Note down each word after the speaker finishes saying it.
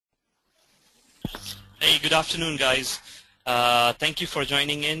Hey, good afternoon, guys. Thank you for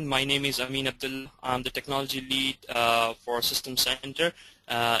joining in. My name is Amin Abdullah. I'm the technology lead for System Center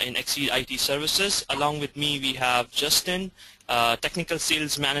in Exceed IT Services. Along with me, we have Justin, technical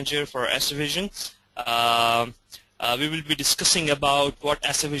sales manager for S-Vision. We will be discussing about what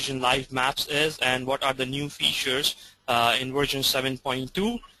S-Vision Live Maps is and what are the new features in version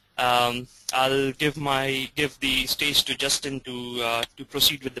 7.2. I'll give the stage to Justin to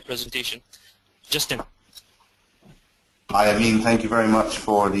proceed with the presentation. Justin. Hi, Amin. Thank you very much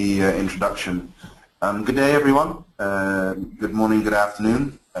for the introduction. Good day, everyone. Good morning, good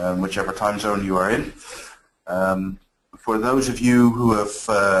afternoon, whichever time zone you are in. For those of you who have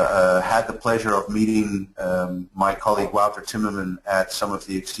had the pleasure of meeting my colleague Wouter Timmerman at some of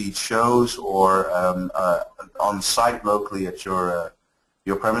the Exceed shows or on site locally at your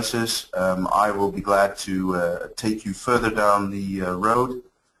premises, I will be glad to take you further down the road.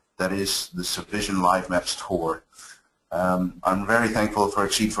 That is the S-Vision Live Maps tour. I'm very thankful for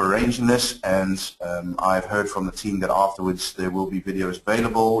Exceed for arranging this, and I've heard from the team that afterwards there will be videos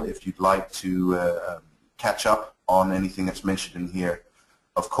available if you'd like to catch up on anything that's mentioned in here.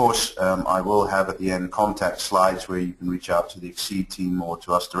 Of course, I will have at the end contact slides where you can reach out to the Exceed team or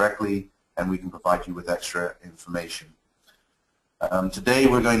to us directly, and we can provide you with extra information. Today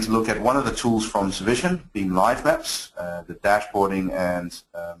we're going to look at one of the tools from S-Vision, being Live Maps, the dashboarding and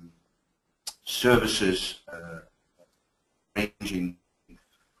services ranging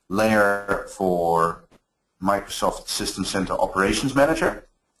layer for Microsoft System Center Operations Manager.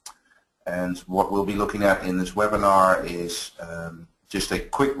 And what we'll be looking at in this webinar is just a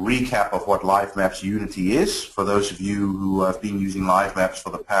quick recap of what Live Maps Unity is. For those of you who have been using Live Maps for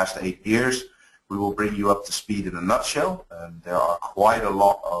the past 8 years, we will bring you up to speed in a nutshell. There are quite a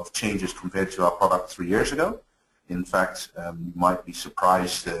lot of changes compared to our product 3 years ago. In fact, you might be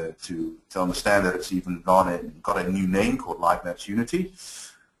surprised to understand that it's even got a new name called Live Maps Unity.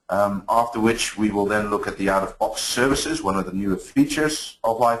 After which we will then look at the out-of-box services, one of the newer features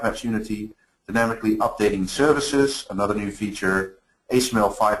of Live Maps Unity, dynamically updating services, another new feature,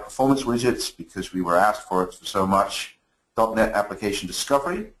 HTML5 performance widgets, because we were asked for it for so much, .NET Application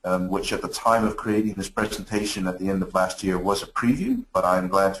Discovery, which at the time of creating this presentation at the end of last year was a preview, but I'm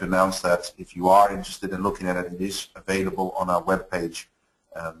glad to announce that if you are interested in looking at it, it is available on our webpage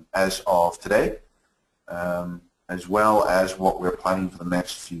as of today, as well as what we're planning for the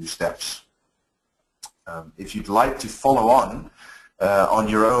next few steps. If you'd like to follow on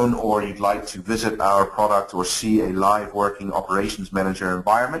your own, or you'd like to visit our product or see a live working operations manager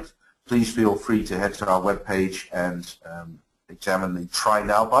environment, please feel free to head to our webpage and examine the Try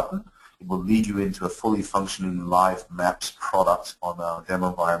Now button. It will lead you into a fully functioning Live Maps product on our demo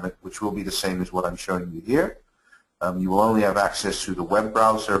environment, which will be the same as what I'm showing you here. You will only have access to the web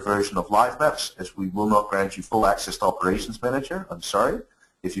browser version of Live Maps, as we will not grant you full access to Operations Manager. I'm sorry.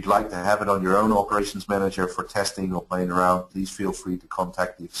 If you'd like to have it on your own Operations Manager for testing or playing around, please feel free to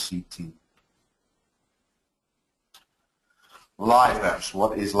contact the Exceed team. Live Maps.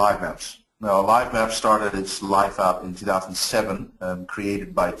 What is Live Maps? Now, Live Maps started its life out in 2007,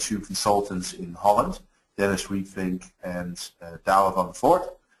 created by 2 consultants in Holland, Dennis Riefvink and Douwe van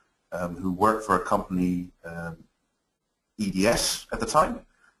Voort, who worked for a company, EDS at the time,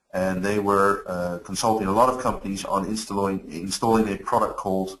 and they were consulting a lot of companies on installing a product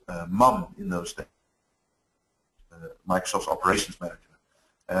called MUM in those days, Microsoft's Operations Manager.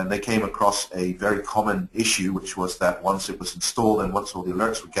 And they came across a very common issue, which was that once it was installed and once all the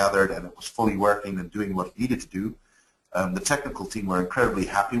alerts were gathered and it was fully working and doing what it needed to do, the technical team were incredibly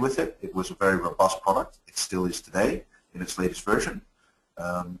happy with it. It was a very robust product. It still is today in its latest version.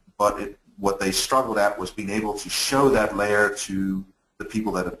 But what they struggled at was being able to show that layer to the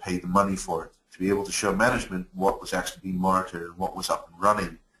people that had paid the money for it, to be able to show management what was actually being monitored and what was up and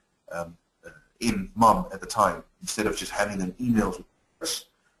running in MUM at the time, instead of just handing them emails.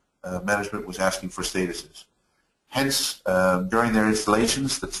 Management was asking for statuses. Hence, during their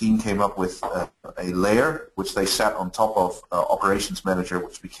installations, the team came up with a layer which they sat on top of Operations Manager,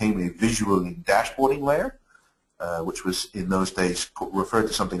 which became a visually dashboarding layer, which was in those days referred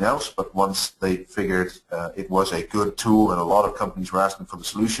to something else, but once they figured it was a good tool and a lot of companies were asking for the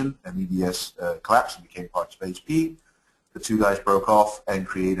solution, and EDS collapsed and became part of HP, the 2 guys broke off and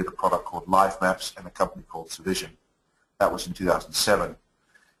created a product called Live Maps and a company called S-Vision. That was in 2007.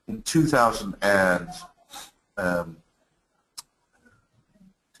 In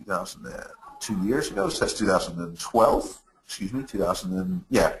 2002 years ago, so that's 2012, excuse me,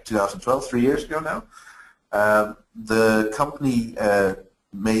 2012, 3 years ago now, the company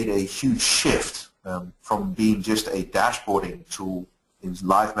made a huge shift from being just a dashboarding tool in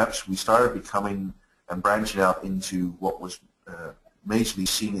Live Maps. We started becoming and branching out into what was majorly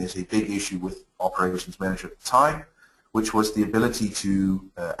seen as a big issue with operations manager at the time, which was the ability to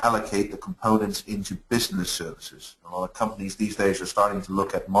allocate the components into business services. A lot of companies these days are starting to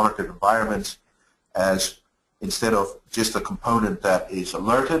look at monitored environments as, instead of just a component that is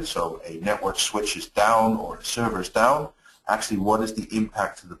alerted, so a network switch is down or a server is down, actually what is the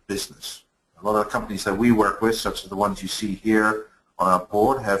impact to the business. A lot of the companies that we work with, such as the ones you see here on our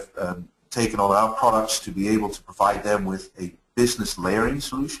board, have taken on our products to be able to provide them with a business layering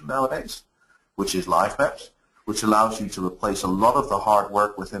solution nowadays, which is Live Maps, which allows you to replace a lot of the hard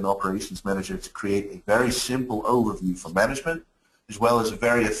work within Operations Manager to create a very simple overview for management, as well as a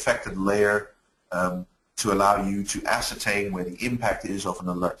very effective layer to allow you to ascertain where the impact is of an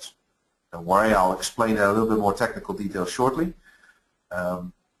alert. Don't worry, I'll explain in a little bit more technical detail shortly.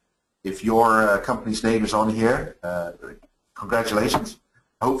 If your company's name is on here, congratulations.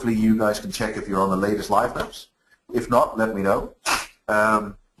 Hopefully you guys can check if you're on the latest Live Maps. If not, let me know.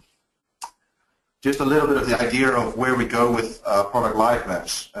 Just a little bit of the idea of where we go with product Live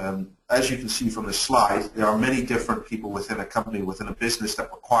Maps. As you can see from this slide, there are many different people within a company, within a business,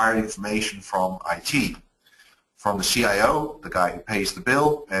 that require information from IT. From the CIO, the guy who pays the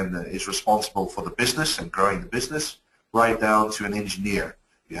bill and is responsible for the business and growing the business, right down to an engineer.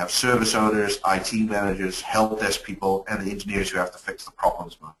 You have service owners, IT managers, help desk people, and the engineers who have to fix the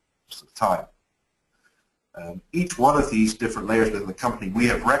problems most of the time. Each one of these different layers within the company we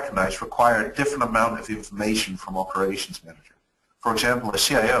have recognized require a different amount of information from Operations Manager. For example, a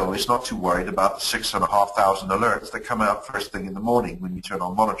CIO is not too worried about the 6,500 alerts that come out first thing in the morning when you turn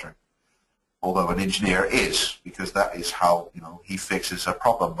on monitoring. Although an engineer is, because that is how he fixes a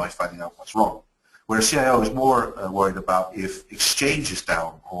problem, by finding out what's wrong. Where a CIO is more worried about if Exchange is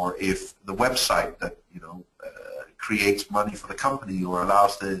down, or if the website that creates money for the company or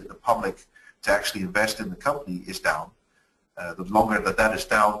allows the public to actually invest in the company is down. The longer that is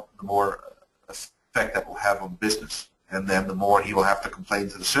down, the more effect that will have on business. And then the more he will have to complain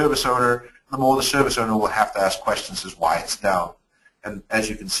to the service owner, the more the service owner will have to ask questions as why it's down. And as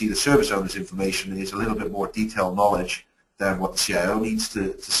you can see, the service owner's information is a little bit more detailed knowledge than what the CIO needs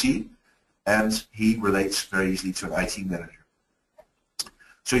to see, and he relates very easily to an IT manager.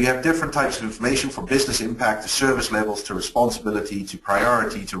 So you have different types of information, from business impact to service levels to responsibility to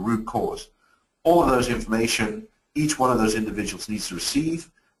priority to root cause. All of those information, each one of those individuals needs to receive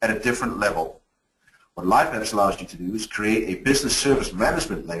at a different level. What Live Maps allows you to do is create a business service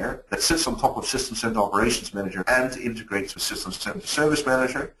management layer that sits on top of System Center Operations Manager and integrates with System Center Service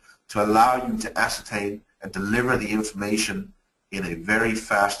Manager to allow you to ascertain and deliver the information in a very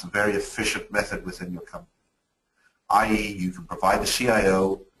fast and very efficient method within your company. I.e., you can provide the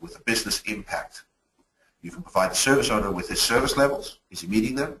CIO with a business impact. You can provide the service owner with his service levels. Is he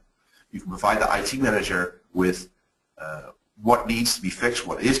meeting them? You can provide the IT manager with what needs to be fixed,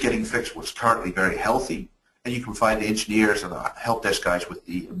 what is getting fixed, what's currently very healthy, and you can provide the engineers and the help desk guys with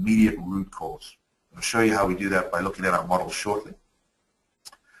the immediate root cause. I'll show you how we do that by looking at our model shortly.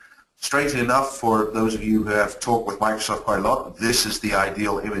 Strangely enough, for those of you who have talked with Microsoft quite a lot, this is the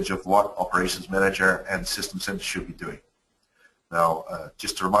ideal image of what Operations Manager and System Center should be doing. Now,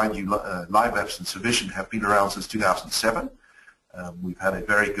 just to remind you, Live Maps and Civision have been around since 2007. We've had a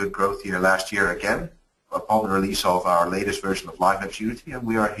very good growth year last year again, upon the release of our latest version of Live Maps Unity, and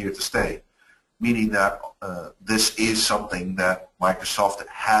we are here to stay, meaning that this is something that Microsoft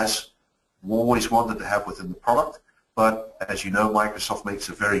has always wanted to have within the product, but as you know, Microsoft makes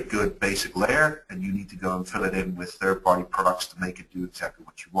a very good basic layer, and you need to go and fill it in with third-party products to make it do exactly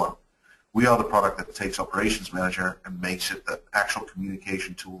what you want. We are the product that takes Operations Manager and makes it the actual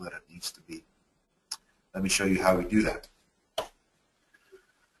communication tool that it needs to be. Let me show you how we do that.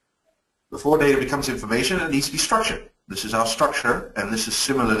 Before data becomes information, it needs to be structured. This is our structure, and this is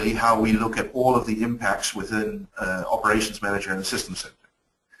similarly how we look at all of the impacts within Operations Manager and System Center.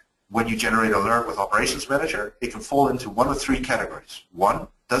 When you generate an alert with Operations Manager, it can fall into one of three categories. One,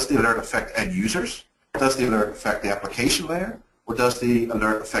 does the alert affect end users? Does the alert affect the application layer? Or does the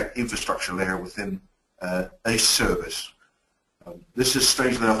alert affect infrastructure layer within a service? This is,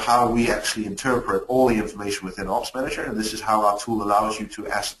 strangely enough, how we actually interpret all the information within Ops Manager, and this is how our tool allows you to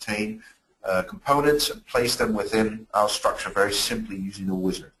ascertain components and place them within our structure very simply using a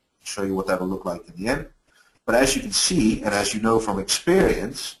wizard. I'll show you what that will look like in the end. But as you can see, and as you know from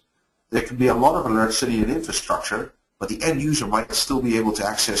experience, there can be a lot of alerts sitting in infrastructure, but the end user might still be able to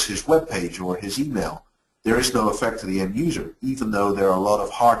access his web page or his email. There is no effect to the end user, even though there are a lot of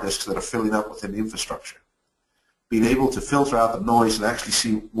hard disks that are filling up within the infrastructure. Being able to filter out the noise and actually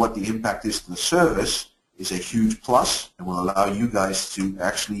see what the impact is to the service is a huge plus, and will allow you guys to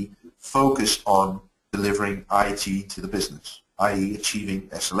actually focus on delivering IT to the business, i.e. achieving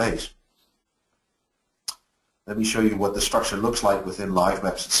SLAs. Let me show you what the structure looks like within Live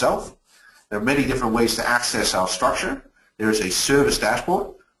Maps itself. There are many different ways to access our structure. There is a service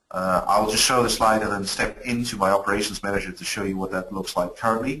dashboard. I'll just show the slide and then step into my operations manager to show you what that looks like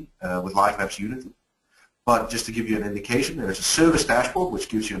currently with Live Maps Unity. But just to give you an indication, there's a service dashboard which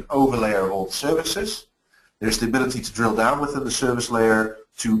gives you an overlay of all the services. There's the ability to drill down within the service layer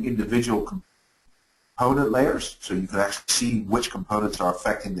to individual component layers, so you can actually see which components are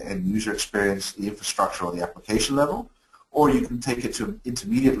affecting the end user experience, the infrastructure, or the application level. Or you can take it to an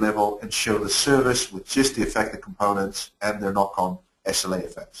intermediate level and show the service with just the affected components and their knock-on SLA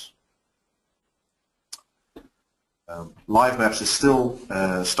effects. Live Maps is still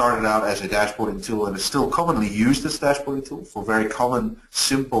started out as a dashboarding tool and is still commonly used as a dashboarding tool for very common,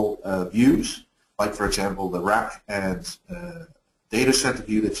 simple views, like for example the rack and data center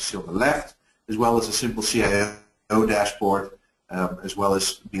view that you see on the left, as well as a simple CIO dashboard, as well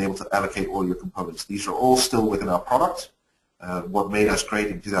as being able to allocate all your components. These are all still within our product, what made us great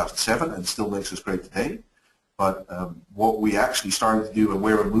in 2007 and still makes us great today. But what we actually started to do and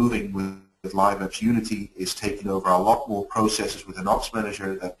where we're moving with Live Maps Unity is taking over a lot more processes within Ops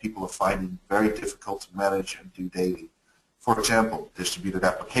Manager that people are finding very difficult to manage and do daily. For example, distributed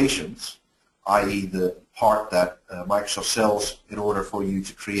applications, i.e. the part that Microsoft sells in order for you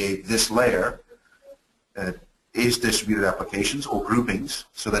to create this layer, is distributed applications or groupings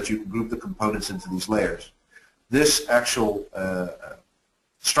so that you can group the components into these layers. This actual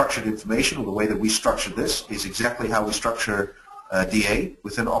structured information, or the way that we structure this, is exactly how we structure DA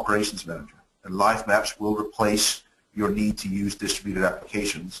within Operations Manager. And Live Maps will replace your need to use distributed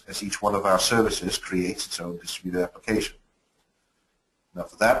applications, as each one of our services creates its own distributed application. Now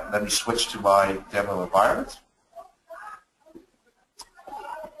for that, let me switch to my demo environment.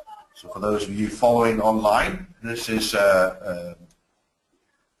 So for those of you following online, this is the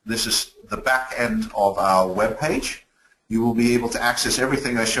back end of our web page. You will be able to access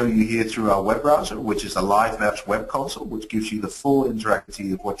everything I show you here through our web browser, which is the Live Maps web console, which gives you the full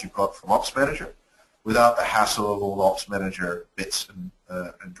interactivity of what you've got from Ops Manager without the hassle of all the Ops Manager bits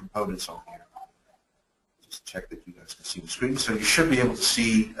and components on here. Just check that you guys can see the screen. So you should be able to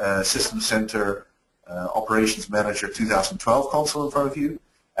see System Center Operations Manager 2012 console in front of you.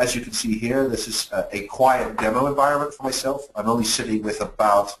 As you can see here, this is a quiet demo environment for myself. I'm only sitting with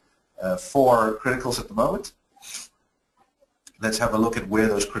about 4 criticals at the moment. Let's have a look at where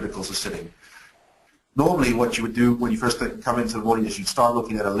those criticals are sitting. Normally what you would do when you first come into the morning is you'd start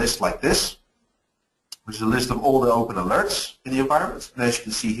looking at a list like this, which is a list of all the open alerts in the environment. And as you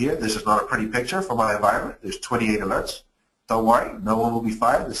can see here, this is not a pretty picture for my environment. There's 28 alerts. Don't worry, no one will be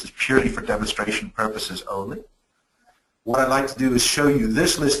fired. This is purely for demonstration purposes only. What I'd like to do is show you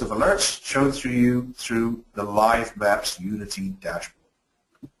this list of alerts shown through you through the Live Maps Unity dashboard.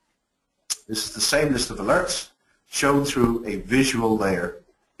 This is the same list of alerts shown through a visual layer,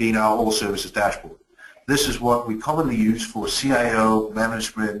 being our All Services dashboard. This is what we commonly use for CIO,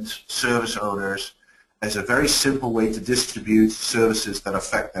 management, service owners, as a very simple way to distribute services that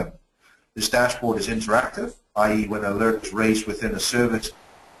affect them. This dashboard is interactive, i.e. when an alert is raised within a service,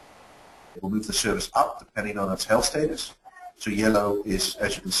 it will move the service up depending on its health status. So yellow is,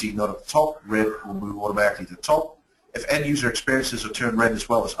 as you can see, not at the top. Red will move automatically to the top. If end user experiences are turned red as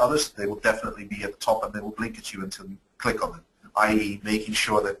well as others, they will definitely be at the top and they will blink at you until you click on them, i.e. making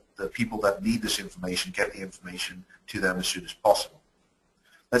sure that the people that need this information get the information to them as soon as possible.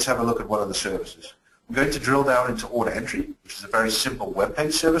 Let's have a look at one of the services. I'm going to drill down into order entry, which is a very simple web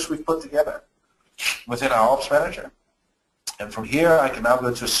page service we've put together within our Ops Manager. And from here, I can now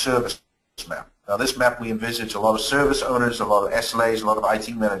go to a service map. Now this map we envisage a lot of service owners, a lot of SLAs, a lot of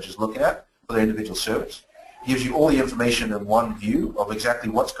IT managers looking at for their individual service. It gives you all the information in one view of exactly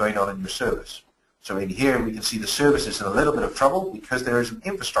what's going on in your service. So in here we can see the service is in a little bit of trouble because there is an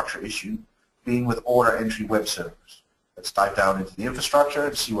infrastructure issue being with order entry web servers. Let's dive down into the infrastructure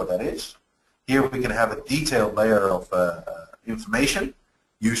and see what that is. Here we can have a detailed layer of information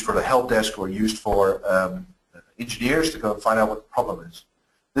used for the help desk or used for engineers to go and find out what the problem is.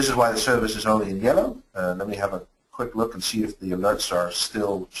 This is why the service is only in yellow. Let me have a quick look and see if the alerts are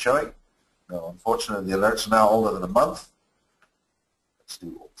still showing. No, unfortunately the alerts are now older than a month. Let's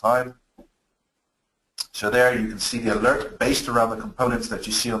do all time. So there you can see the alert based around the components that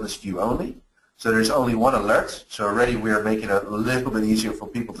you see on this view only. So there's only one alert. So already we are making it a little bit easier for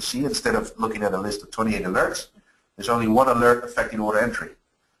people to see. Instead of looking at a list of 28 alerts, there's only one alert affecting order entry.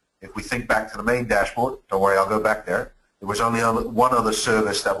 If we think back to the main dashboard, don't worry, I'll go back there. There was only one other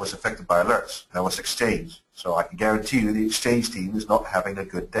service that was affected by alerts. That was Exchange. So I can guarantee you the Exchange team is not having a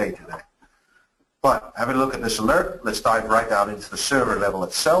good day today. But having a look at this alert, let's dive right down into the server level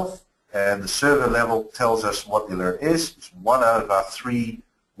itself. And the server level tells us what the alert is. It's 1 out of our 3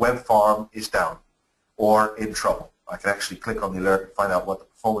 web farm is down or in trouble. I can actually click on the alert and find out what the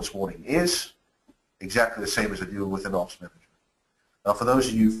performance warning is, exactly the same as I do with an Ops Manager. Now for those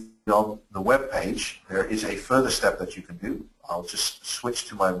of you on the web page, there is a further step that you can do. I'll just switch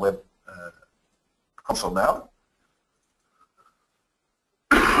to my web console now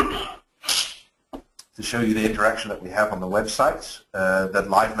to show you the interaction that we have on the website that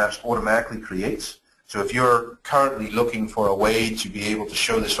Live Maps automatically creates. So if you're currently looking for a way to be able to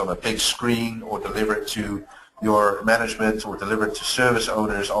show this on a big screen or deliver it to your management or deliver it to service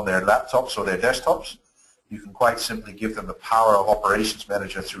owners on their laptops or their desktops, you can quite simply give them the power of Operations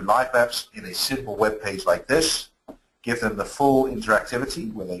Manager through Live Maps in a simple web page like this. Give them the full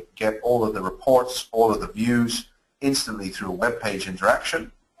interactivity where they get all of the reports, all of the views instantly through a web page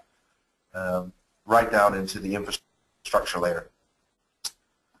interaction, right down into the infrastructure layer.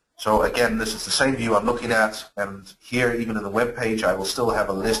 So again, this is the same view I'm looking at, and here, even in the web page, I will still have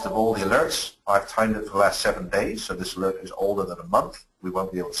a list of all the alerts. I've timed it for the last 7 days, so this alert is older than a month. We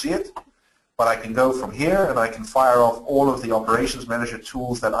won't be able to see it. But I can go from here and I can fire off all of the Operations Manager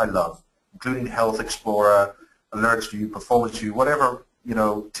tools that I love, including Health Explorer, Alerts View, Performance View, whatever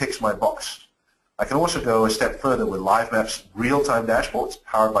ticks my box. I can also go a step further with Live Maps real-time dashboards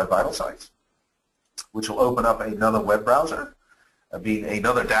powered by VitalSight, which will open up another web browser, being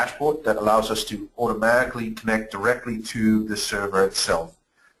another dashboard that allows us to automatically connect directly to the server itself.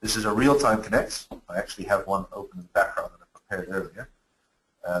 This is a real-time connect. I actually have one open in the background that I prepared earlier.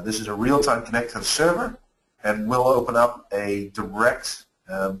 This is a real-time connect to the server, and we'll open up a direct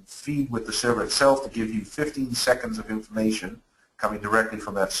feed with the server itself to give you 15 seconds of information coming directly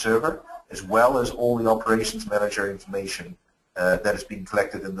from that server, as well as all the Operations Manager information that is being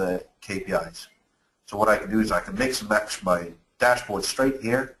collected in the KPIs. So what I can do is I can mix and match my dashboard straight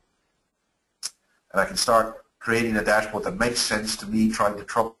here, and I can start creating a dashboard that makes sense to me trying to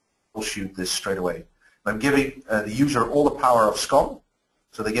troubleshoot this straight away. I'm giving the user all the power of SCOM,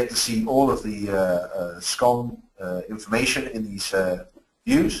 so they get to see all of the SCOM information in these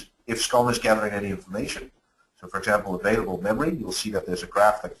views, if SCOM is gathering any information. So for example, available memory, you'll see that there's a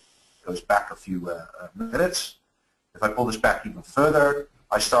graph that goes back a few minutes. If I pull this back even further,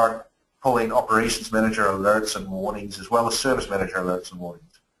 I start pulling Operations Manager alerts and warnings, as well as Service Manager alerts and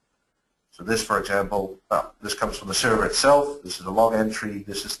warnings. So this, for example, this comes from the server itself. This is a log entry.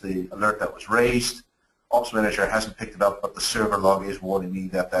 This is the alert that was raised. Ops Manager hasn't picked it up, but the server log is warning me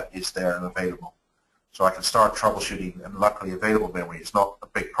that that is there and available. So I can start troubleshooting, and luckily available memory is not a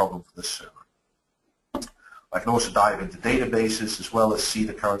big problem for this server. I can also dive into databases as well as see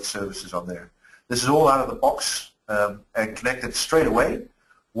the current services on there. This is all out of the box and connected straight away.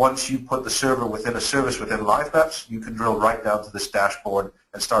 Once you put the server within a service within Live Maps, you can drill right down to this dashboard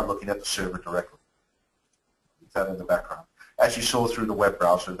and start looking at the server directly. Leave that in the background, as you saw through the web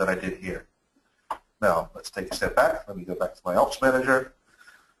browser that I did here. Now, let's take a step back. Let me go back to my Ops Manager.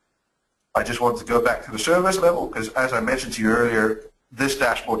 I just want to go back to the service level because, as I mentioned to you earlier, this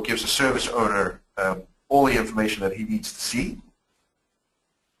dashboard gives the service owner all the information that he needs to see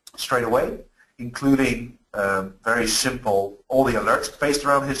straight away, including very simple, all the alerts based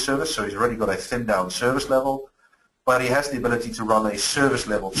around his service. So he's already got a thinned down service level, but he has the ability to run a service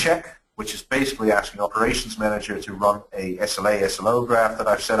level check, which is basically asking Operations Manager to run a SLA, SLO graph that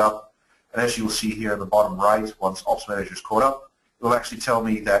I've set up. And as you'll see here in the bottom right, once Ops Manager is caught up, it will actually tell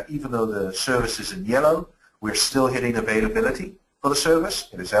me that even though the service is in yellow, we're still hitting availability for the service.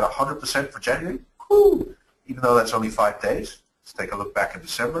 It is at 100% for January, woo, even though that's only 5 days. Let's take a look back in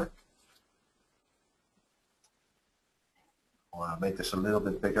December. I'll make this a little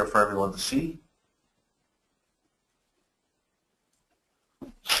bit bigger for everyone to see.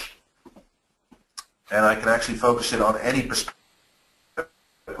 And I can actually focus it on any perspective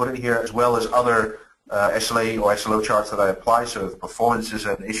I put in here, as well as other SLA or SLO charts that I apply. So if performance is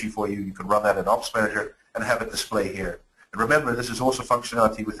an issue for you, you can run that in Ops Manager and have it display here. And remember, this is also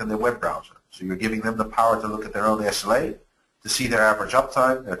functionality within the web browser. So you're giving them the power to look at their own SLA, to see their average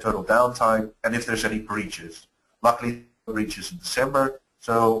uptime, their total downtime, and if there's any breaches. Luckily, the breach is in December,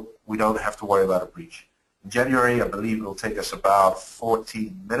 so we don't have to worry about a breach. In January, I believe it will take us about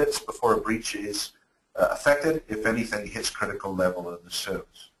 14 minutes before a breach is affected, if anything hits critical level of the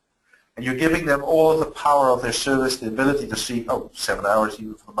service. And you're giving them all of the power of their service, the ability to see, 7 hours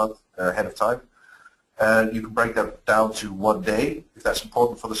even for the month ahead of time. And you can break that down to 1 day, if that's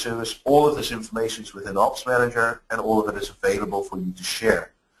important for the service. All of this information is within Ops Manager, and all of it is available for you to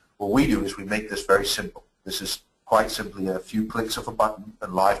share. What we do is we make this very simple. This is quite simply a few clicks of a button,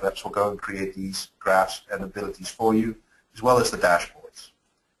 and Live Maps will go and create these graphs and abilities for you, as well as the dashboards,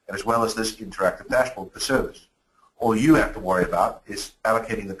 and as well as this interactive dashboard per service. All you have to worry about is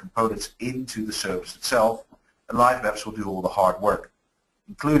allocating the components into the service itself, and Live Maps will do all the hard work,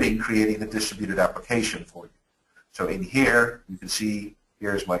 including creating the distributed application for you. So in here, you can see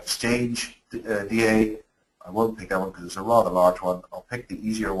here's my Exchange DA. I won't pick that one because it's a rather large one. I'll pick the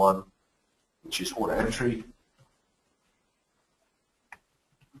easier one, which is order entry.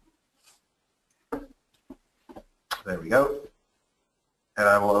 There we go. And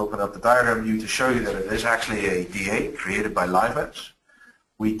I will open up the diagram view to show you that it is actually a DA created by Live Maps.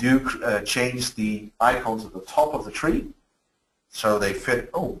 We do change the icons at the top of the tree so they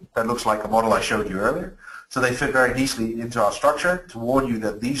fit. Oh, that looks like a model I showed you earlier. So they fit very neatly into our structure to warn you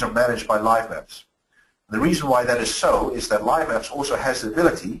that these are managed by Live Maps. The reason why that is so is that Live Maps also has the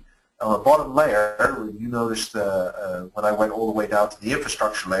ability on the bottom layer. You noticed when I went all the way down to the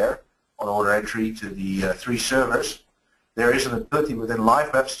infrastructure layer on order entry to the 3 servers, there is an ability within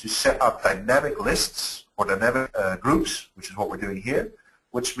Live Maps to set up dynamic lists or dynamic groups, which is what we're doing here,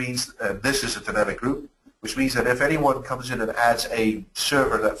 which means this is a dynamic group, which means that if anyone comes in and adds a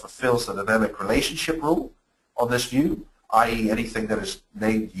server that fulfills the dynamic relationship rule on this view, i.e. anything that is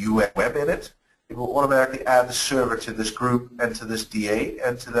named UN Web in it, it will automatically add the server to this group and to this DA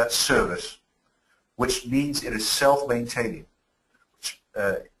and to that service, which means it is self-maintaining.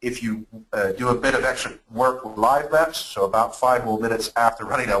 If you do a bit of extra work with Live Maps, so about 5 more minutes after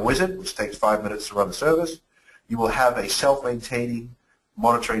running our wizard, which takes 5 minutes to run the service, you will have a self-maintaining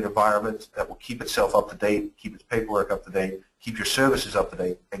monitoring environment that will keep itself up to date, keep its paperwork up to date, keep your services up to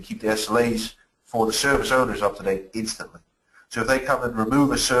date, and keep the SLAs for the service owners up to date instantly. So if they come and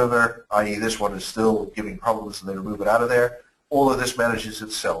remove a server, i.e. this one is still giving problems and they remove it out of there, all of this manages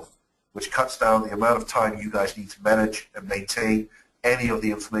itself, which cuts down the amount of time you guys need to manage and maintain any of the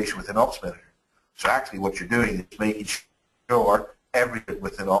information within Ops Manager. So actually what you're doing is making sure everything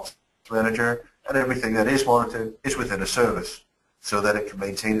within Ops Manager and everything that is monitored is within a service so that it can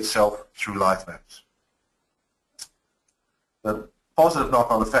maintain itself through Live Maps. The positive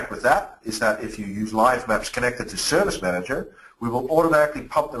knock-on effect with that is that if you use Live Maps connected to Service Manager, we will automatically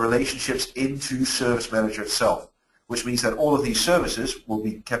pump the relationships into Service Manager itself, which means that all of these services will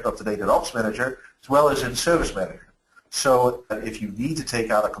be kept up to date in Ops Manager as well as in Service Manager. So if you need to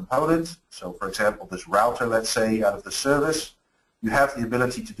take out a component, so for example this router, let's say, out of the service, you have the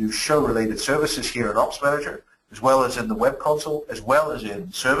ability to do show related services here in Ops Manager, as well as in the web console, as well as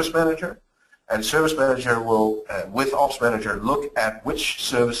in Service Manager. And Service Manager will, with Ops Manager, look at which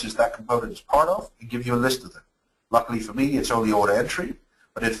services that component is part of and give you a list of them. Luckily for me, it's only order entry,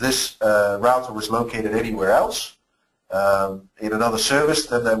 but if this router was located anywhere else, in another service,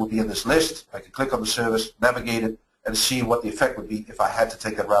 then that would be in this list. I could click on the service, navigate it, and see what the effect would be if I had to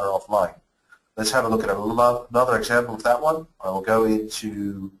take that router offline. Let's have a look at another example of that one. I will go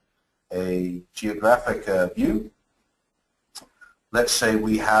into a geographic view. Let's say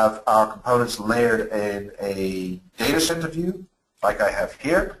we have our components layered in a data center view, like I have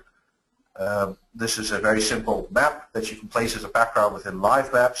here. This is a very simple map that you can place as a background within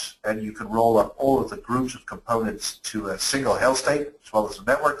Live Maps, and you can roll up all of the groups of components to a single health state, as well as the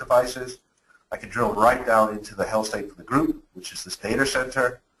network devices. I can drill right down into the health state for the group, which is this data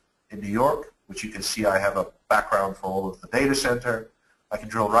center in New York, which you can see I have a background for all of the data center. I can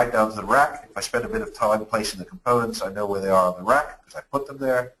drill right down to the rack. If I spend a bit of time placing the components, I know where they are on the rack because I put them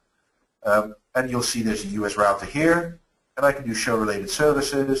there. And you'll see there's a US router here, and I can do show related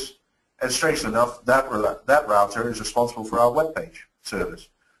services. And strangely enough, that router is responsible for our web page service.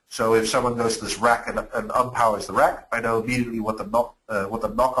 So if someone goes to this rack and unpowers the rack, I know immediately what the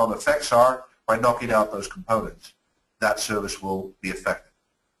knock-on effects are by knocking out those components. That service will be affected.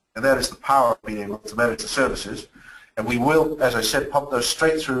 And that is the power of being able to manage the services. And we will, as I said, pump those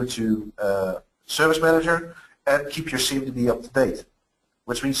straight through to Service Manager and keep your CMDB up to date.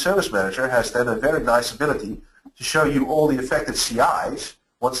 Which means Service Manager has then a very nice ability to show you all the affected CIs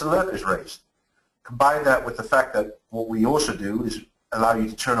once an alert is raised. Combine that with the fact that what we also do is allow you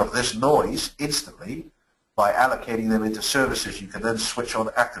to turn off this noise instantly by allocating them into services. You can then switch on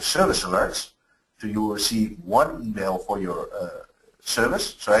active service alerts, so you will receive one email for your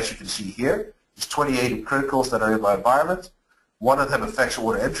service. So as you can see here, there's 28 criticals that are in my environment. One of them affects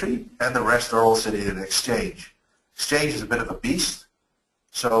order entry, and the rest are all sitting in Exchange. Exchange is a bit of a beast.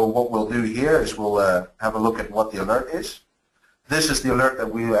 So what we'll do here is we'll have a look at what the alert is. This is the alert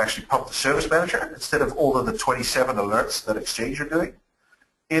that we will actually pump to Service Manager instead of all of the 27 alerts that Exchange are doing.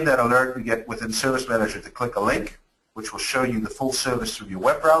 In that alert, you get within Service Manager to click a link, which will show you the full service through your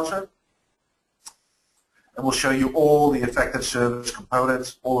web browser. and will show you all the affected service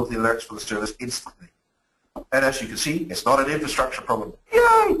components, all of the alerts for the service instantly. And as you can see, it's not an infrastructure problem.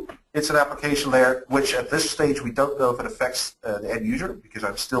 Yay! It's an application layer, which at this stage we don't know if it affects the end user, because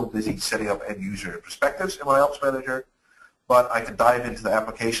I'm still busy setting up end user perspectives in my Ops Manager. But I can dive into the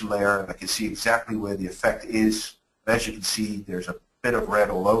application layer and I can see exactly where the effect is. And as you can see, there's a bit of red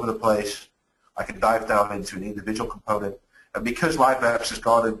all over the place. I can dive down into an individual component. And because Live Maps has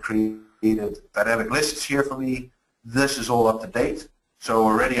gone and created dynamic lists here for me, this is all up to date. So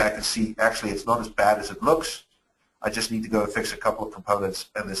already I can see actually it's not as bad as it looks. I just need to go and fix a couple of components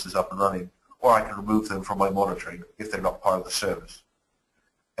and this is up and running. Or I can remove them from my monitoring if they're not part of the service.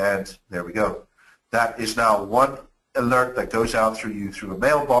 And there we go. That is now one alert that goes out through you through a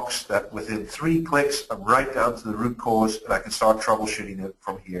mailbox that within 3 clicks I'm right down to the root cause and I can start troubleshooting it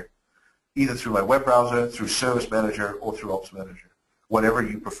from here. Either through my web browser, through Service Manager, or through Ops Manager, whatever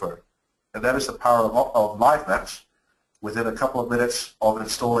you prefer. And that is the power of Live Maps. Within a couple of minutes of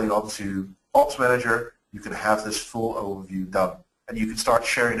installing onto Ops Manager, you can have this full overview done. And you can start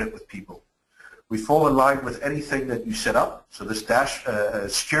sharing it with people. We fall in line with anything that you set up. So this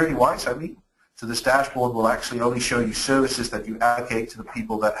security-wise, so this dashboard will actually only show you services that you allocate to the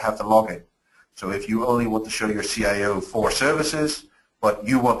people that have the login. So if you only want to show your CIO 4 services, but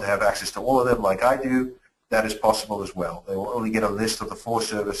you want to have access to all of them like I do, that is possible as well. They will only get a list of the 4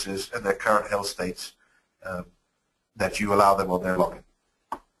 services and their current health states that you allow them on their login.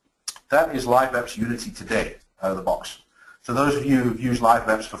 That is Live Maps Unity today out of the box. So those of you who've used Live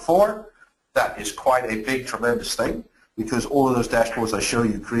Maps before, that is quite a big, tremendous thing, because all of those dashboards I show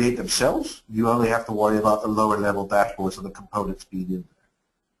you create themselves. You only have to worry about the lower level dashboards and the components being in there.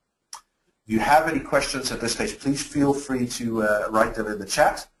 If you have any questions at this stage, please feel free to write them in the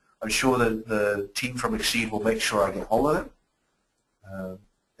chat. I'm sure that the team from Exceed will make sure I get hold of them.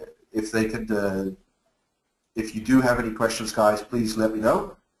 If you do have any questions, guys, please let me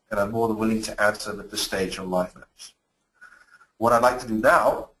know, and I'm more than willing to answer them at this stage on Live Maps. What I'd like to do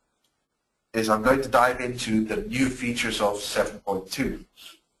now is I'm going to dive into the new features of 7.2.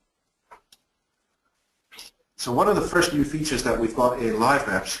 So one of the first new features that we've got in Live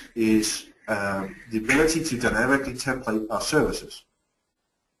Maps is the ability to dynamically template our services.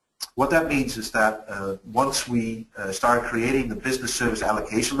 What that means is that once we start creating the business service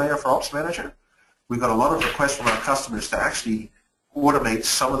allocation layer for Ops Manager, we've got a lot of requests from our customers to actually automate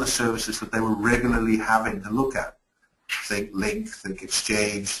some of the services that they were regularly having to look at. Think Link, think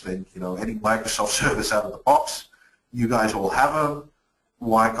Exchange, think any Microsoft service out of the box. You guys all have them.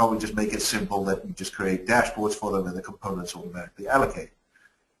 Why can't we just make it simple that you just create dashboards for them and the components automatically allocate?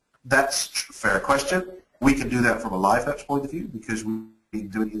 That's a fair question. We can do that from a Live Maps point of view because we've been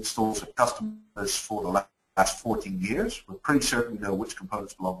doing installs of customers for the last 14 years. We're pretty certain we know which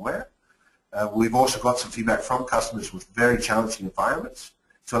components belong where. We've also got some feedback from customers with very challenging environments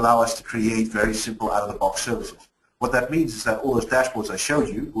to allow us to create very simple out-of-the-box services. What that means is that all those dashboards I showed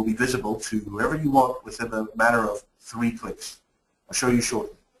you will be visible to whoever you want within a matter of 3 clicks. I'll show you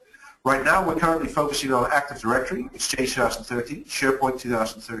shortly. Right now we're currently focusing on Active Directory, Exchange 2013, SharePoint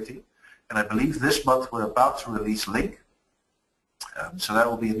 2013, and I believe this month we're about to release Link. So that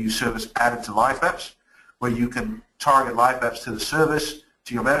will be a new service added to Live Maps, where you can target Live Maps to the service,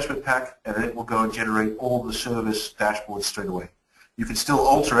 to your management pack, and it will go and generate all the service dashboards straight away. You can still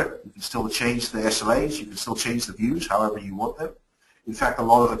alter it. You can still change the SLAs. You can still change the views however you want them. In fact, a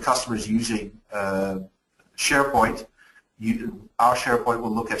lot of the customers using SharePoint, our SharePoint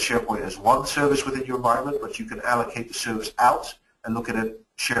will look at SharePoint as one service within your environment, but you can allocate the service out and look at it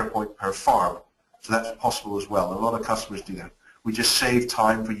SharePoint per farm. So that's possible as well. A lot of customers do that. We just save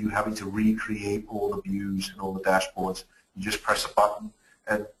time for you having to recreate all the views and all the dashboards. You just press a button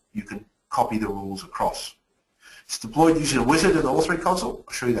and you can copy the rules across. It's deployed using a wizard in the authoring console.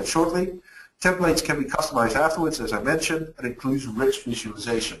 I'll show you that shortly. Templates can be customized afterwards, as I mentioned, and includes rich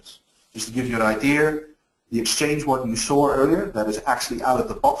visualizations. Just to give you an idea, the Exchange one you saw earlier, that is actually out of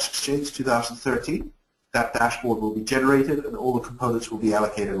the box Exchange 2013. That dashboard will be generated and all the components will be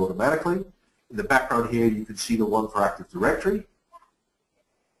allocated automatically. In the background here, you can see the one for Active Directory,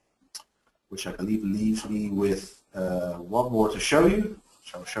 which I believe leaves me with one more to show you,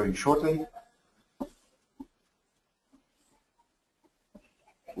 which I'll show you shortly,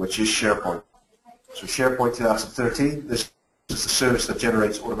 which is SharePoint. So SharePoint 2013, this is the service that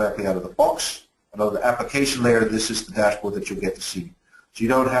generates automatically out of the box. And on the application layer, this is the dashboard that you'll get to see. So you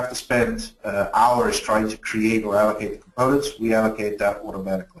don't have to spend hours trying to create or allocate the components. We allocate that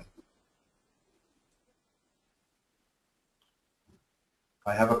automatically.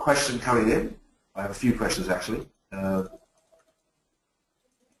 I have a question coming in. I have a few questions actually.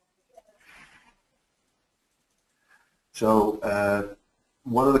 So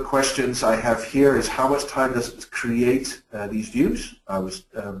one of the questions I have here is how much time does it create these views?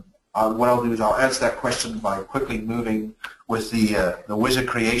 What I'll do is I'll answer that question by quickly moving with the wizard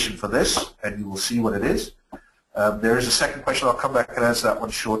creation for this, and you will see what it is. There is a second question. I'll come back and answer that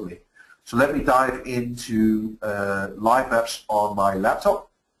one shortly. So let me dive into live maps on my laptop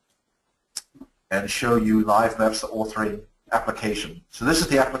and show you live maps, the authoring application. So this is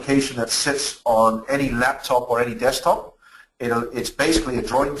the application that sits on any laptop or any desktop. It's basically a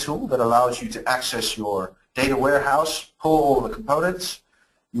drawing tool that allows you to access your data warehouse, pull all the components.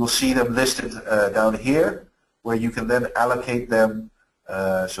 You'll see them listed down here, where you can then allocate them.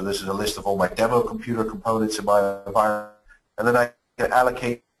 So this is a list of all my demo computer components in my environment, and then I can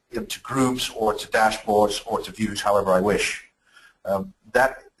allocate them to groups or to dashboards or to views, however I wish.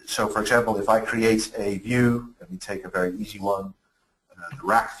 So for example, if I create a view, let me take a very easy one, the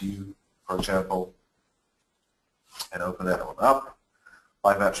rack view, for example, and open that one up.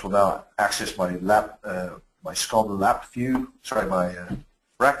 Live Maps will now access my my SCOM lap view, sorry, my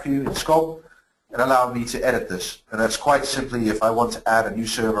rack view in SCOM, and allow me to edit this. And that's quite simply, if I want to add a new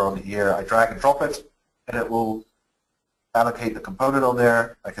server on here, I drag and drop it, and it will allocate the component on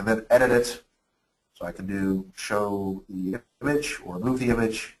there. I can then edit it. So I can do show the image or remove the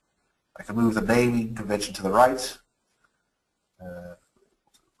image. I can move the naming convention to the right,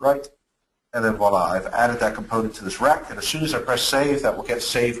 and then voila, I've added that component to this rack, and as soon as I press save, that will get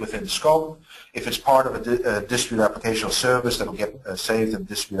saved within SCOM. If it's part of a distributed application or service, that will get saved in the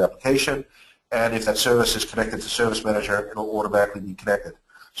distributed application, and if that service is connected to Service Manager, it will automatically be connected.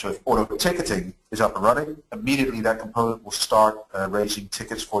 So if auto ticketing is up and running, immediately that component will start raising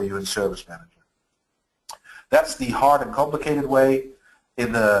tickets for you in Service Manager. That's the hard and complicated way.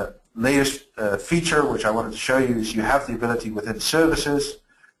 In the latest feature, which I wanted to show you, is you have the ability within services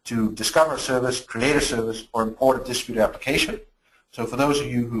to discover a service, create a service, or import a distributed application. So for those of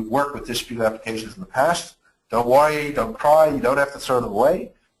you who've worked with distributed applications in the past, don't worry, don't cry, you don't have to throw them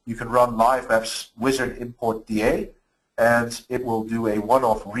away. You can run Live Maps Wizard Import DA, and it will do a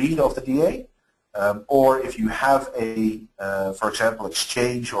one-off read of the DA. Or if you have a, for example,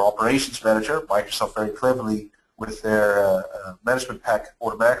 Exchange or Operations Manager, Microsoft very cleverly with their management pack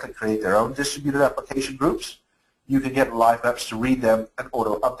automatically create their own distributed application groups. You can get Live Maps to read them and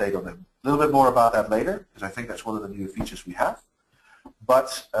auto-update on them. A little bit more about that later, because I think that's one of the new features we have.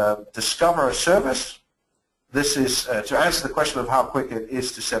 But discover a service. This is to answer the question of how quick it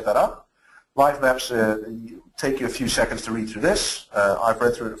is to set that up. Live Maps take you a few seconds to read through this. I've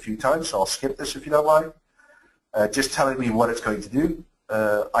read through it a few times, so I'll skip this if you don't mind. Just telling me what it's going to do.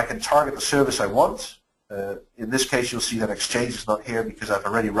 I can target the service I want. In this case, you'll see that Exchange is not here because I've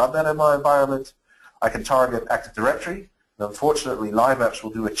already run that in my environment. I can target Active Directory. And unfortunately, Live Maps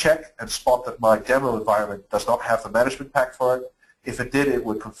will do a check and spot that my demo environment does not have the management pack for it. If it did, it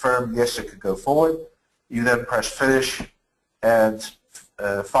would confirm, yes, it could go forward. You then press Finish, and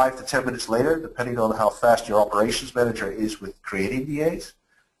 5 to 10 minutes later, depending on how fast your operations manager is with creating DAs,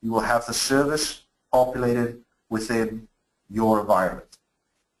 you will have the service populated within your environment,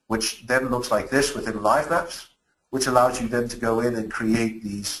 which then looks like this within Live Maps, which allows you then to go in and create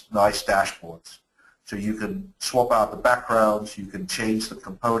these nice dashboards. So you can swap out the backgrounds, you can change the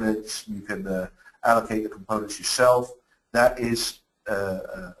components, you can allocate the components yourself. That is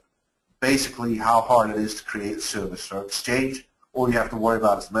basically how hard it is to create a service. So Exchange, all you have to worry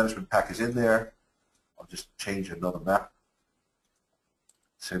about is the management pack is in there. I'll just change another map.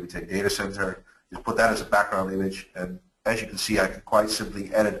 Say we take data center, just put that as a background image, and as you can see, I can quite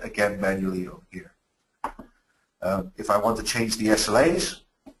simply edit again manually over here. If I want to change the SLAs,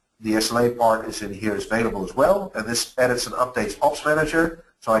 the SLA part is in here, is available as well, and this edits and updates Ops Manager,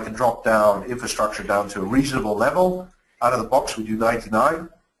 so I can drop down infrastructure down to a reasonable level. Out of the box, we do 99.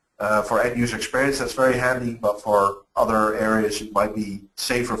 For end user experience, that's very handy, but for other areas, it might be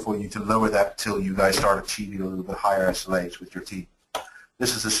safer for you to lower that until you guys start achieving a little bit higher SLAs with your team.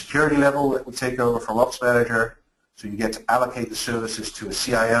 This is the security level that we take over from Ops Manager, so you get to allocate the services to a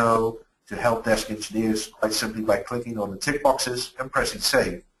CIO, to help desk engineers, quite simply by clicking on the tick boxes and pressing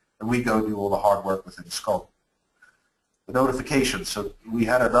save, and we go do all the hard work within SCOM. The notifications, so we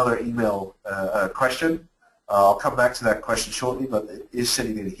had another email question. I'll come back to that question shortly, but it is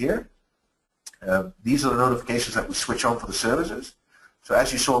sitting in here. These are the notifications that we switch on for the services. So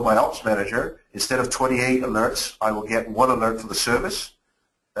as you saw in my Ops Manager, instead of 28 alerts, I will get one alert for the service,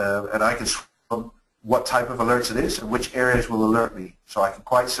 and I can switch on what type of alerts it is and which areas will alert me. So I can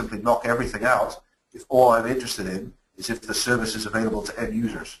quite simply knock everything out if all I'm interested in is if the service is available to end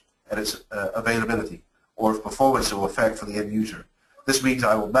users and its availability, or if performance will affect for the end user. This means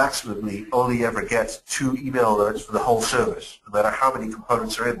I will maximally only ever get 2 email alerts for the whole service, no matter how many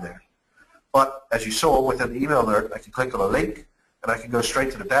components are in there. But as you saw within the email alert, I can click on a link and I can go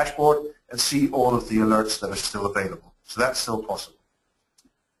straight to the dashboard and see all of the alerts that are still available. So that's still possible.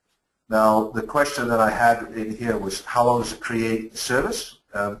 Now, the question that I had in here was, how long does it create service?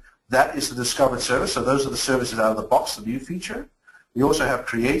 That is the discovered service. So those are the services out of the box, the new feature. We also have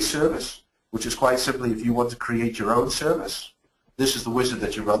create service, which is quite simply if you want to create your own service. This is the wizard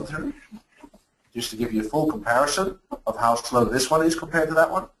that you run through, just to give you a full comparison of how slow this one is compared to that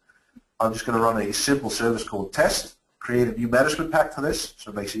one. I'm just going to run a simple service called test, create a new management pack for this,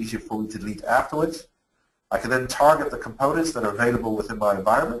 so it makes it easier for me to delete afterwards. I can then target the components that are available within my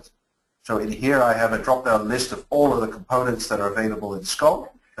environment. So in here I have a drop-down list of all of the components that are available in SCOM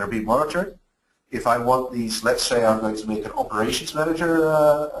that are being monitored. If I want these, let's say I'm going to make an Operations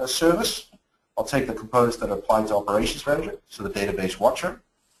Manager service, I'll take the components that apply to Operations Manager, so the Database Watcher,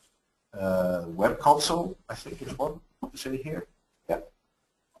 Web Console, I think is one that's in here, yeah,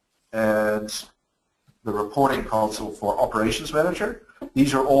 and the Reporting Console for Operations Manager.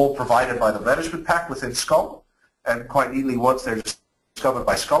 These are all provided by the management pack within SCOM, and quite neatly, once they're discovered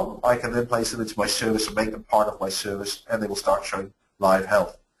by SCOM, I can then place them into my service and make them part of my service, and they will start showing live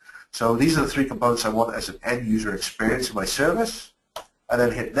health. So these are the 3 components I want as an end user experience in my service. I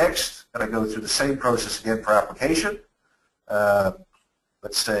then hit next, and I go through the same process again for application.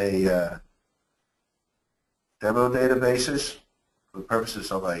 Let's say demo databases, for the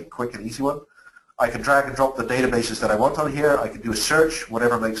purposes of a quick and easy one. I can drag and drop the databases that I want on here. I can do a search,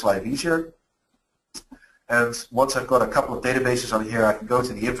 whatever makes life easier. And once I've got a couple of databases on here, I can go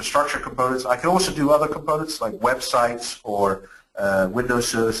to the infrastructure components. I can also do other components like websites or Windows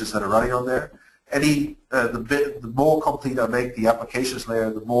services that are running on there. The more complete I make the applications layer,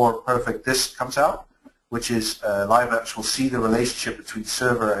 the more perfect this comes out, which is Live Maps will see the relationship between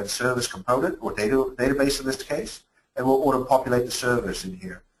server and service component, or database in this case, and will auto-populate the servers in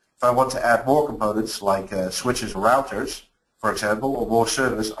here. If I want to add more components like switches or routers, for example, or more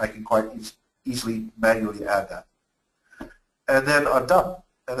servers, I can quite easily manually add that. And then I'm done.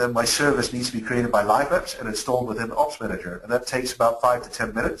 And then my service needs to be created by Live Maps and installed within Ops Manager. And that takes about 5 to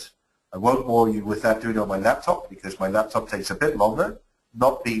 10 minutes. I won't bore you with that doing it on my laptop because my laptop takes a bit longer,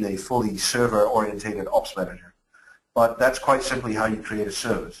 not being a fully server-orientated Ops Manager. But that's quite simply how you create a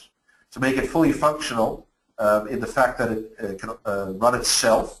service. To make it fully functional in the fact that it can run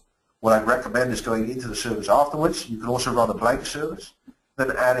itself, what I recommend is going into the service afterwards. You can also run a blank service,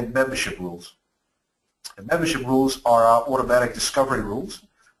 then adding membership rules. And membership rules are our automatic discovery rules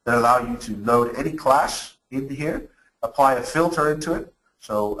that allow you to load any class into here, apply a filter into it.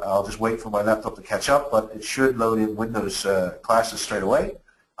 So I'll just wait for my laptop to catch up, but it should load in Windows classes straight away.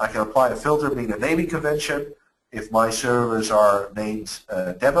 I can apply a filter, being a naming convention. If my servers are named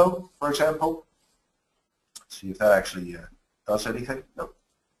demo, for example, let's see if that actually does anything. No.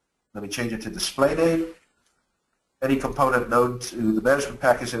 Let me change it to display name. Any component known to the management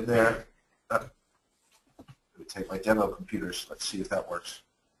pack is in there. Let me take my demo computers. Let's see if that works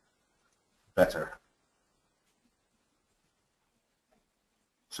better.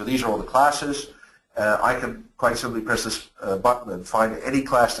 So these are all the classes. I can quite simply press this button and find any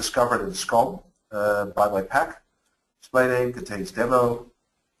class discovered in SCOM by my pack. Display name contains demo.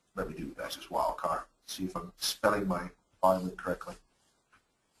 Let me do that as wildcard. See if I'm spelling my environment correctly.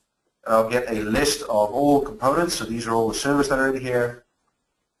 I'll get a list of all components. So these are all the servers that are in here.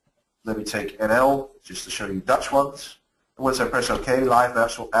 Let me take NL just to show you Dutch ones. And once I press OK, Live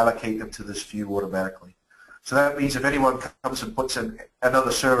Maps will allocate them to this view automatically. So that means if anyone comes and puts in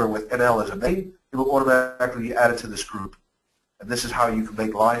another server with NL as a name, it will automatically be added to this group. And this is how you can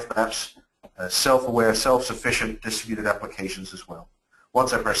make Live Maps self-aware, self-sufficient distributed applications as well.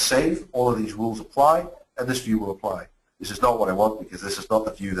 Once I press save, all of these rules apply, and this view will apply. This is not what I want because this is not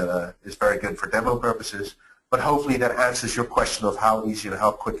the view that is very good for demo purposes, but hopefully that answers your question of how easy and how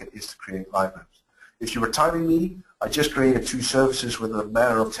quick it is to create Live Maps. If you were timing me, I just created 2 services within a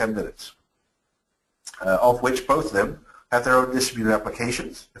matter of 10 minutes, of which both of them have their own distributed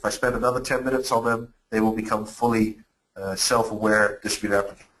applications. If I spend another 10 minutes on them, they will become fully self-aware distributed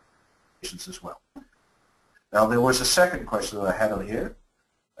applications as well. Now there was a second question that I had on here.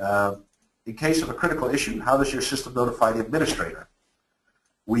 In case of a critical issue, how does your system notify the administrator?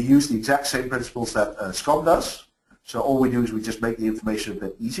 We use the exact same principles that SCOM does. So all we do is we just make the information a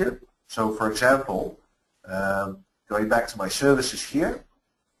bit easier. So for example, going back to my services here,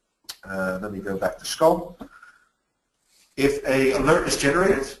 let me go back to SCOM. If an alert is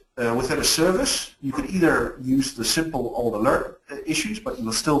generated within a service, you can either use the simple old alert issues, but you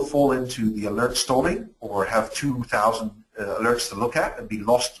will still fall into the alert stalling or have 2,000 alerts to look at and be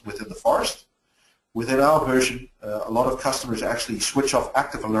lost within the forest. Within our version, a lot of customers actually switch off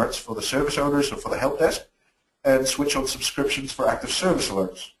active alerts for the service owners or for the help desk and switch on subscriptions for active service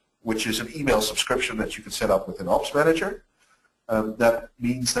alerts, which is an email subscription that you can set up within Ops Manager. That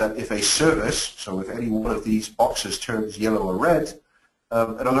means that if a service, so if any one of these boxes turns yellow or red,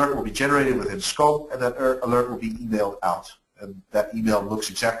 an alert will be generated within Scope, and that alert will be emailed out. And that email looks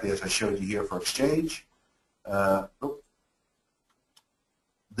exactly as I showed you here for Exchange.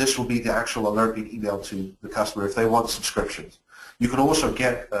 This will be the actual alert being emailed to the customer if they want subscriptions. You can also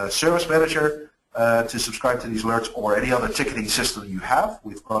get a Service Manager to subscribe to these alerts, or any other ticketing system you have.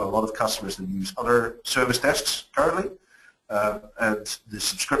 We've got a lot of customers that use other service desks currently. And the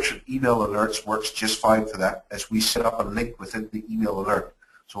subscription email alerts works just fine for that, as we set up a link within the email alert.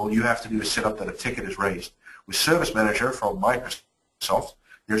 So all you have to do is set up that a ticket is raised. With Service Manager from Microsoft,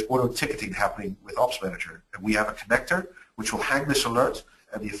 there's auto ticketing happening with Ops Manager. And we have a connector which will hang this alert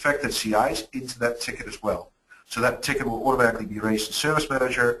and the affected CIs into that ticket as well. So that ticket will automatically be raised in Service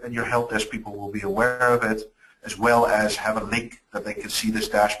Manager, and your help desk people will be aware of it, as well as have a link that they can see this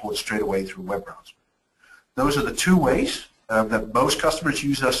dashboard straight away through a web browser. Those are the two ways that most customers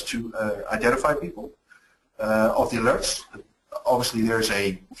use us to identify people of the alerts. Obviously, there's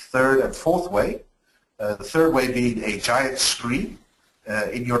a third and fourth way. The third way being a giant screen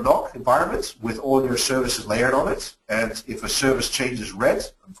in your NOC environment with all your services layered on it. And if a service changes red,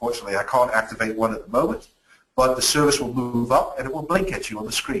 unfortunately I can't activate one at the moment, but the service will move up and it will blink at you on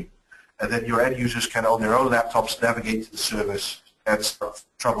the screen. And then your end users can on their own laptops navigate to the service and start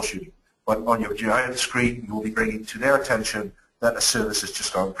troubleshooting. But on your giant screen, you will be bringing to their attention that a service has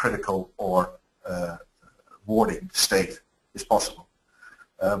just gone critical or warning state is possible.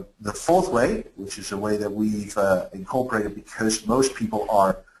 The fourth way, which is a way that we've incorporated because most people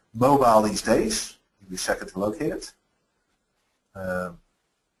are mobile these days, give me a second to locate it.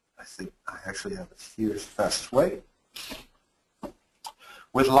 I think I actually have it here as the fastest way.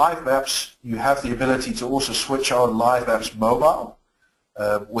 With Live Maps, you have the ability to also switch on Live Maps Mobile,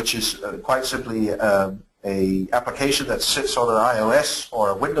 which is quite simply an application that sits on an iOS or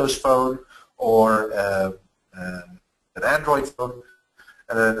a Windows phone or an Android phone,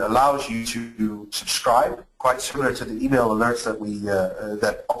 and it allows you to subscribe, quite similar to the email alerts that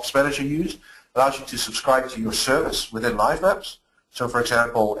that Ops Manager used. Allows you to subscribe to your service within Live Maps. So, for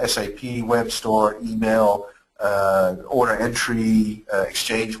example, SAP, Web Store, email, order entry,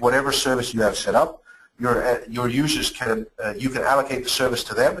 Exchange, whatever service you have set up. Your users can, you can allocate the service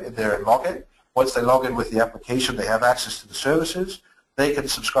to them in their login. Once they log in with the application, they have access to the services. They can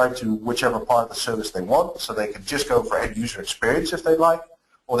subscribe to whichever part of the service they want, so they can just go for end user experience if they'd like,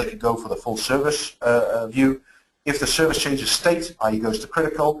 or they can go for the full service view. If the service changes state, i.e. goes to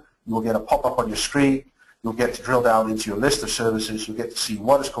critical, you will get a pop-up on your screen. You'll get to drill down into your list of services. You'll get to see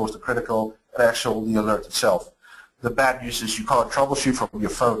what has caused the critical and actually the alert itself. The bad news is you can't troubleshoot from your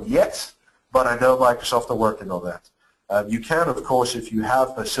phone yet, but I know Microsoft are working on that. You can, of course, if you have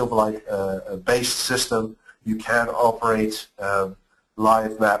a Silverlight-based system, you can operate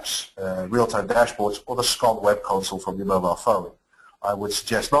Live Maps, real-time dashboards, or the SCOM web console from your mobile phone. I would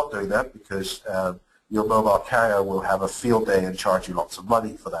suggest not doing that because your mobile carrier will have a field day and charge you lots of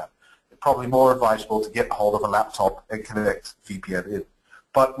money for that. It's probably more advisable to get hold of a laptop and connect VPN in.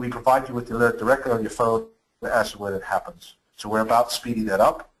 But we provide you with the alert directly on your phone as and when it happens. So we're about speeding that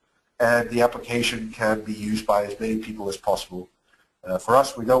up, and the application can be used by as many people as possible. For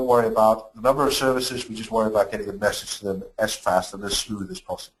us, we don't worry about the number of services, we just worry about getting the message to them as fast and as smooth as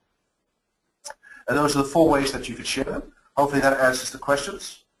possible. And those are the 4 ways that you can share them. Hopefully that answers the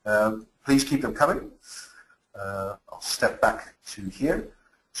questions. Please keep them coming. I'll step back to here.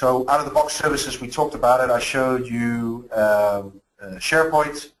 So out of the box services, we talked about it. I showed you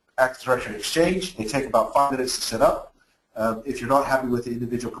SharePoint, Active Directory Exchange. They take about 5 minutes to set up. If you're not happy with the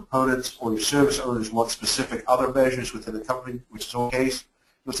individual components, or your service owners want specific other measures within the company, which is the case,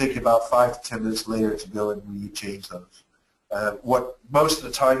 it'll take you about 5 to 10 minutes later to go and re-change those. What most of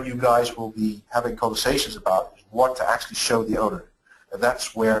the time you guys will be having conversations about is what to actually show the owner. And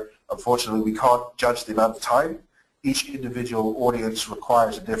that's where, unfortunately, we can't judge the amount of time. Each individual audience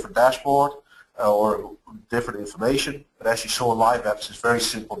requires a different dashboard or different information. But as you saw in Live Apps, it's very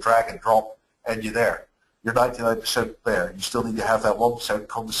simple, drag and drop, and you're there. You're 99% there. You still need to have that 1%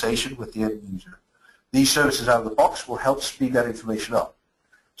 conversation with the end user. These services out of the box will help speed that information up.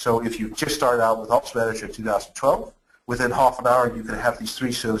 So if you just started out with Ops Manager 2012, within half an hour you can have these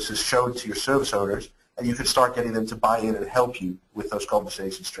 3 services shown to your service owners, and you can start getting them to buy in and help you with those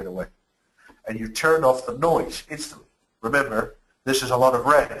conversations straight away. And you turn off the noise instantly. Remember, this is a lot of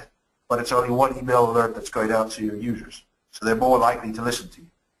red, but it's only 1 email alert that's going out to your users. So they're more likely to listen to you.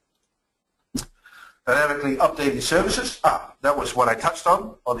 Dynamically updating services. That was what I touched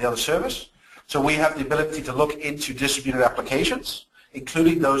on the other service. So we have the ability to look into distributed applications,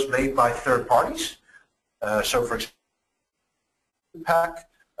 including those made by third parties. So for example, Pack,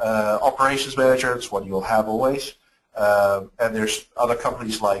 Operations Manager, it's what you'll have always. And there's other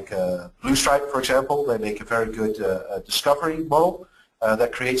companies like Blue Stripe, for example. They make a very good discovery model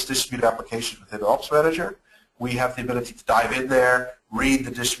that creates distributed applications within Ops Manager. We have the ability to dive in there, read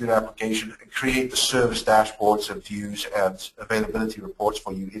the distributed application, and create the service dashboards and views and availability reports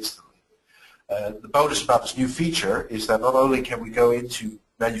for you instantly. The bonus about this new feature is that not only can we go into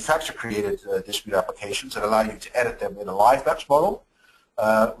manufacturer-created distributed applications and allow you to edit them in a live maps model,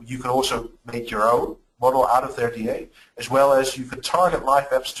 you can also make your own model out of their DA, as well as you can target live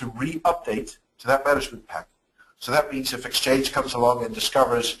maps to re-update to that management pack. So that means if Exchange comes along and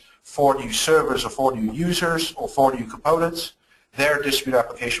discovers 4 new servers or 4 new users or 4 new components, their distributed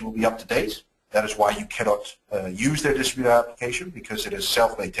application will be up to date. That is why you cannot use their distributed application, because it is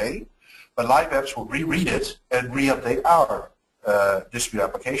self-maintained. But live maps will reread it and re-update our distributed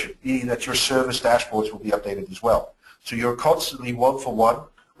application, meaning that your service dashboards will be updated as well. So you're constantly one-for-one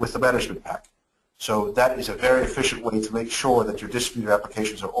with the management pack. So that is a very efficient way to make sure that your distributed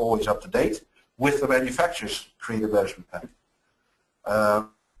applications are always up to date with the manufacturer's created management pack.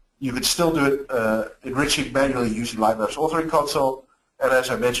 You can still do it enriching manually using live maps authoring console. And as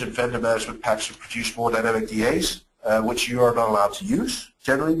I mentioned, vendor management packs to produce more dynamic DAs, which you are not allowed to use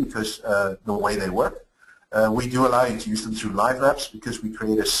generally because the way they work. We do allow you to use them through live maps because we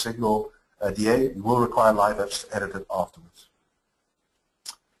create a single DA. You will require live maps to edit it afterwards.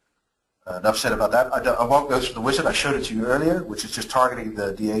 Enough said about that. I won't go through the wizard. I showed it to you earlier, which is just targeting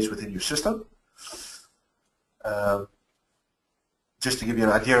the DAs within your system. Just to give you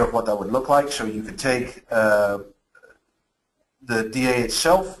an idea of what that would look like, so you can take the DA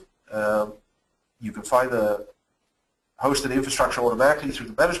itself. You can find the hosted infrastructure automatically through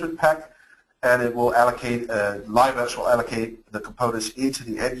the management pack, and it will allocate, live maps will allocate the components into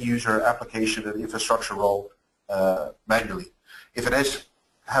the end user application and infrastructure role manually. If it is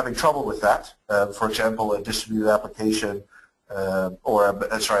having trouble with that, for example, a distributed application or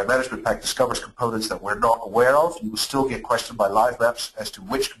a management pack discovers components that we're not aware of, you will still get questioned by live maps as to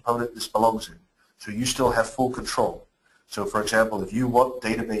which component this belongs in. So you still have full control. So for example, if you want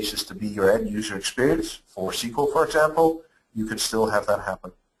databases to be your end user experience for SQL, for example, you can still have that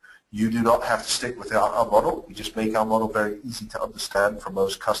happen. You do not have to stick with our model. We just make our model very easy to understand for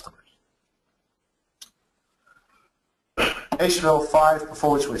most customers. HTML5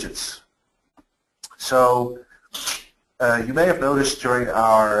 performance widgets. So you may have noticed during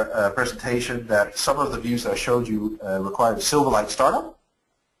our presentation that some of the views that I showed you required a Silverlight startup.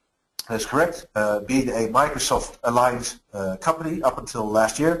 That's correct. Being a Microsoft-aligned company up until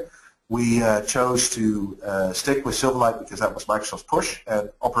last year, we chose to stick with Silverlight because that was Microsoft's push,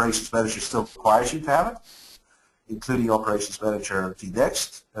 and Operations Manager still requires you to have it, including Operations Manager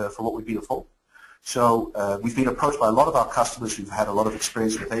vNext for what we've been for. So we've been approached by a lot of our customers who've had a lot of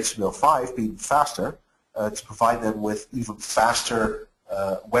experience with HTML5 being faster to provide them with even faster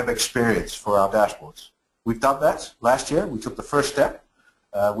web experience for our dashboards. We've done that last year. We took the first step.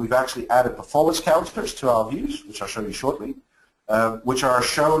 We've actually added performance counters to our views, which I'll show you shortly, which are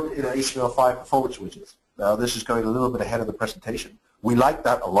shown in an HTML5 performance widget. Now this is going a little bit ahead of the presentation. We like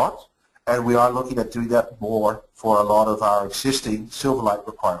that a lot, and we are looking at doing that more for a lot of our existing Silverlight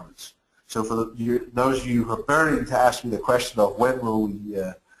requirements. So for those of you who are burning to ask me the question of when will we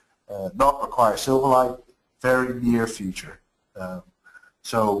not require Silverlight, very near future.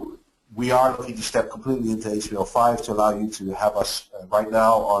 So we are looking to step completely into HTML5 to allow you to have us right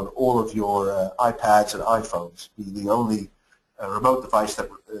now on all of your iPads and iPhones, being the only remote device that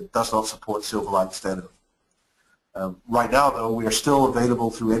does not support Silverlight standard. Right now, though, we are still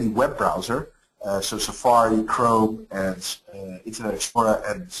available through any web browser, so Safari, Chrome, and Internet Explorer,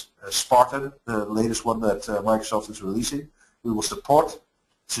 and Spartan, the latest one that Microsoft is releasing. We will support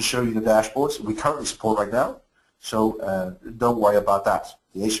to show you the dashboards we currently support right now, so don't worry about that.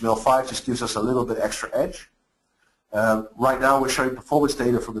 The HTML5 just gives us a little bit extra edge. Right now we're showing performance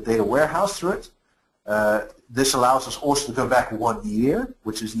data from the data warehouse through it. This allows us also to go back 1 year,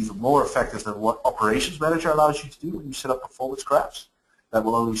 which is even more effective than what Operations Manager allows you to do when you set up performance graphs. That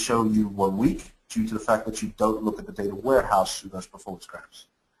will only show you 1 week due to the fact that you don't look at the data warehouse through those performance graphs.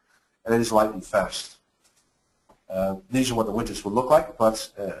 And it is lightning fast. These are what the widgets will look like, but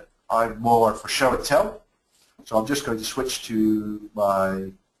I'm more for show and tell. So I'm just going to switch to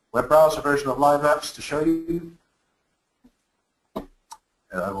my web browser version of Live Apps to show you.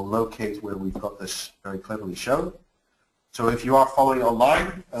 And I will locate where we've got this very cleverly shown. So if you are following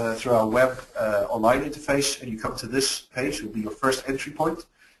online through our web online interface and you come to this page, it will be your first entry point.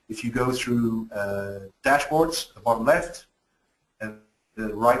 If you go through dashboards at the bottom left and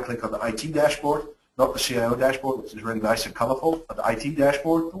then right click on the IT dashboard, not the CIO dashboard, which is really nice and colorful, but the IT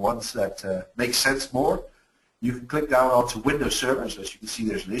dashboard, the ones that make sense more, you can click down onto Windows servers. As you can see,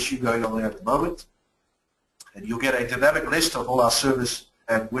 there's an issue going on there at the moment. And you'll get a dynamic list of all our service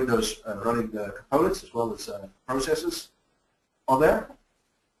and Windows running components as well as processes on there.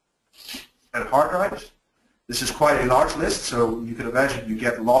 And hard drives. This is quite a large list, so you can imagine you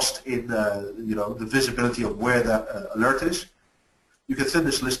get lost in the visibility of where that alert is. You can thin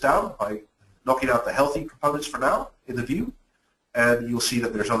this list down by knocking out the healthy components for now in the view. And you'll see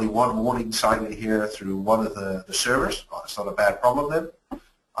that there's only one warning sign in here through one of the servers. Oh, it's not a bad problem then.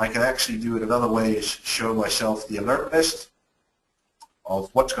 I can actually do it another way is show myself the alert list of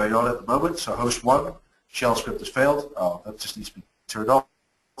what's going on at the moment. So host 1, shell script has failed. Oh, that just needs to be turned off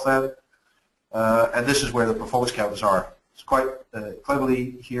then. And this is where the performance counters are. It's quite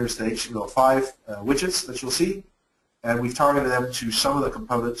cleverly, here's the HTML5 widgets that you'll see. And we've targeted them to some of the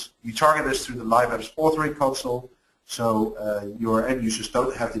components. You target this through the Live Apps authoring console. So your end users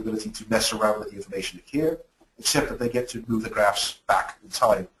don't have the ability to mess around with the information here, except that they get to move the graphs back in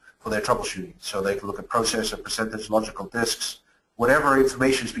time for their troubleshooting. So they can look at processor, percentage, logical disks, whatever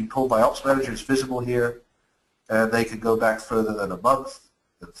information is being pulled by Ops Manager is visible here, and they can go back further than a month,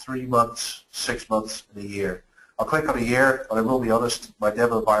 than 3 months, 6 months, and a year. I'll click on a year, but I will be honest, my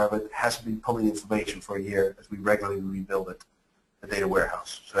demo environment hasn't been pulling information for a year as we regularly rebuild it, the data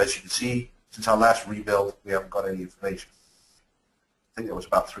warehouse. So as you can see, since our last rebuild, we haven't got any information. I think that was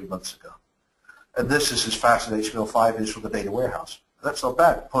about 3 months ago. And this is as fast as HTML5 is for the data warehouse. That's not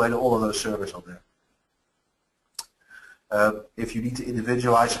bad, pulling all of those servers on there. If you need to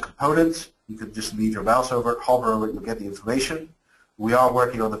individualize a component, you can just leave your mouse over it, hover over it, you'll get the information. We are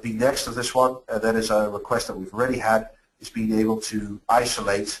working on the vNext of this one, and that is a request that we've already had, is being able to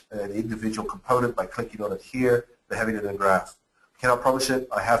isolate an individual component by clicking on it here and having it in a graph. Cannot promise it.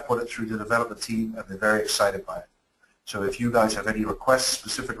 I have put it through the development team, and they're very excited by it. So if you guys have any requests,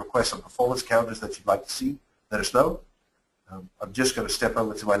 specific requests on performance counters that you'd like to see, let us know. I'm just going to step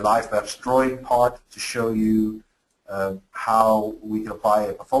over to my Live Maps drawing part to show you how we can apply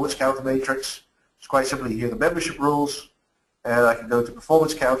a performance counter matrix. It's quite simply here the membership rules, and I can go to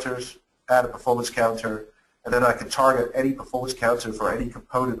performance counters, add a performance counter, and then I can target any performance counter for any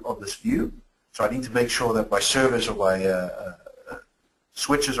component of this view. So I need to make sure that my servers or my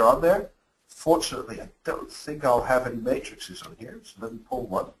switches are on there. Fortunately, I don't think I'll have any matrices on here, so let me pull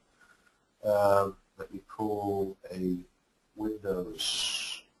one. Let me pull a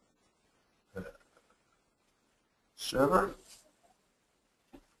Windows server.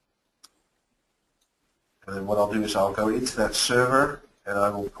 And then what I'll do is I'll go into that server and I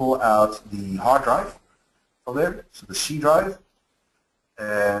will pull out the hard drive from there, so the C drive,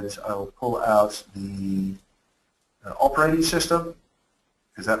 and I will pull out the operating system,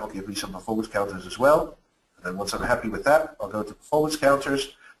 because that will give me some performance counters as well. And then once I'm happy with that, I'll go to performance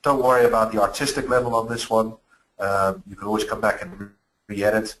counters. Don't worry about the artistic level on this one. You can always come back and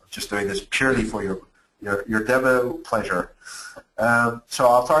re-edit. I'm just doing this purely for your demo pleasure. So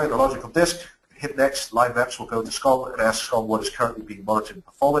I'll target the logical disk, hit next, Live Maps will go to SCOM and ask SCOM what is currently being monitored in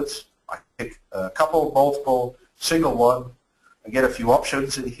performance. I pick a couple, multiple, single one. I get a few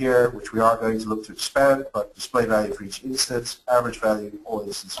options in here, which we are going to look to expand, but display value for each instance, average value, all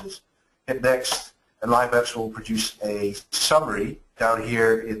instances. Hit next, and Live Maps will produce a summary down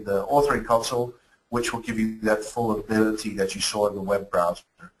here in the authoring console, which will give you that full ability that you saw in the web browser,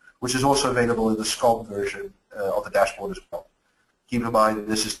 which is also available in the SCOM version of the dashboard as well. Keep in mind,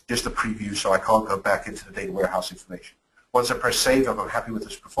 this is just a preview, so I can't go back into the data warehouse information. Once I press save, if I'm happy with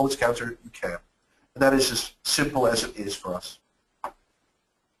this performance counter, you can. And that is as simple as it is for us.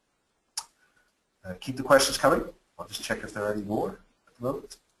 Keep the questions coming. I'll just check if there are any more at the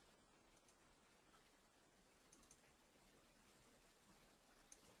moment.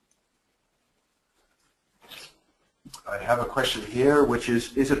 I have a question here, which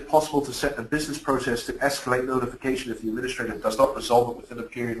is it possible to set a business process to escalate notification if the administrator does not resolve it within a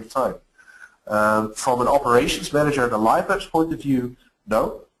period of time? From an operations manager and a Live Maps point of view,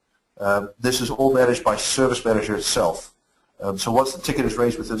 no. This is all managed by Service Manager itself. So once the ticket is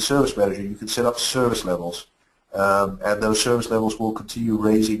raised within Service Manager, you can set up service levels, and those service levels will continue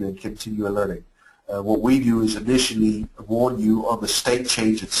raising and continue alerting. What we do is initially warn you on the state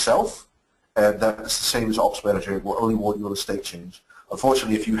change itself, and that's the same as Ops Manager. It will only warn you on the state change.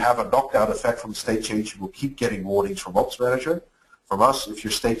 Unfortunately, if you have a knockdown effect from the state change, you will keep getting warnings from Ops Manager. From us, if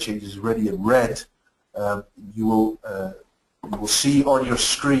your state change is already in red, you will see on your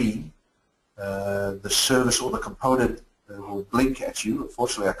screen the service or the component will blink at you.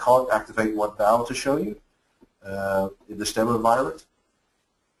 Unfortunately, I can't activate one now to show you in this demo environment.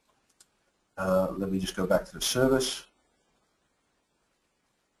 Let me just go back to the service.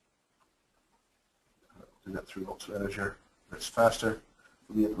 Do that through Ops Manager. That's faster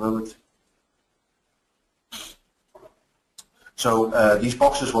for me at the moment. So these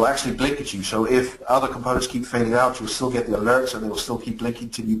boxes will actually blink at you. So if other components keep fading out, you'll still get the alerts and they will still keep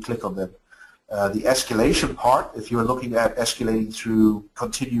blinking till you click on them. The escalation part, if you're looking at escalating through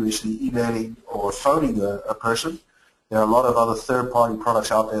continuously emailing or phoning a person, there are a lot of other third-party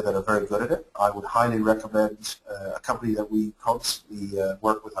products out there that are very good at it. I would highly recommend a company that we constantly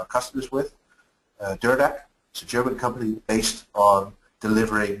work with our customers with, Durdak. It's a German company based on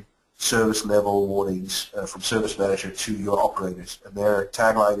delivering service level warnings from Service Manager to your operators. And their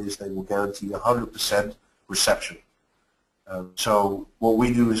tagline is they will guarantee 100% reception. So what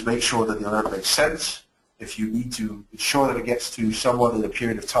we do is make sure that the alert makes sense. If you need to ensure that it gets to someone in a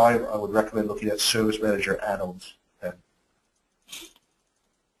period of time, I would recommend looking at Service Manager add-ons.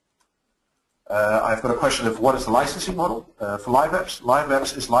 I've got a question of what is the licensing model for LiveMaps.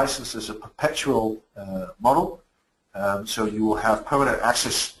 LiveMaps is licensed as a perpetual model, so you will have permanent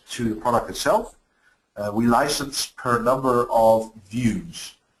access to the product itself. We license per number of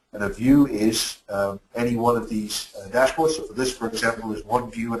views, and a view is any one of these dashboards. So for this, for example, is one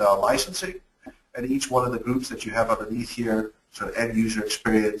view in our licensing, and each one of the groups that you have underneath here, so end user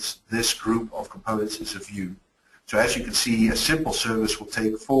experience, this group of components is a view. So as you can see, a simple service will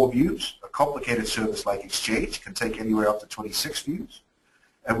take 4 views. A complicated service like Exchange can take anywhere up to 26 views.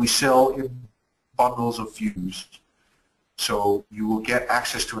 And we sell in bundles of views. So you will get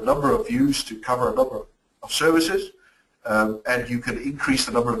access to a number of views to cover a number of services. And you can increase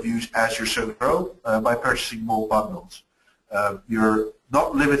the number of views as your service grows by purchasing more bundles. You're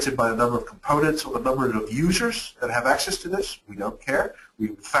not limited by the number of components or the number of users that have access to this. We don't care.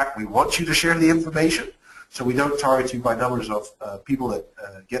 In fact, we want you to share the information. So we don't target you by numbers of people that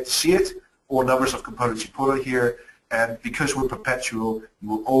get to see it or numbers of components you put on here. And because we're perpetual, you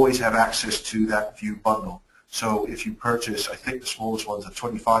will always have access to that view bundle. So if you purchase, I think the smallest one is a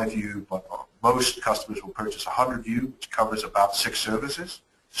 25 view, but most customers will purchase 100 view, which covers about 6 services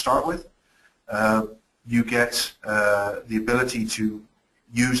to start with. You get the ability to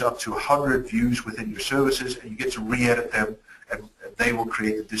use up to 100 views within your services, and you get to re-edit them, and they will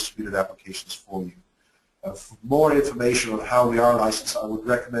create the distributed applications for you. For more information on how we are licensed, I would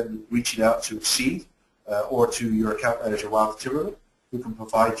recommend reaching out to Exceed or to your account manager, Walter Timmerman, who can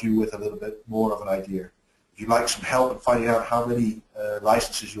provide you with a little bit more of an idea. If you'd like some help in finding out how many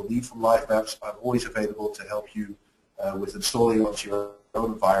licenses you'll need from LiveMaps, I'm always available to help you with installing onto your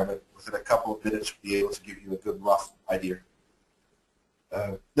own environment. Within a couple of minutes, we'll be able to give you a good rough idea.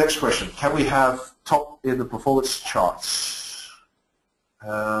 Next question, can we have top in the performance charts?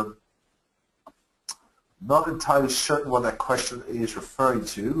 Not entirely certain what that question is referring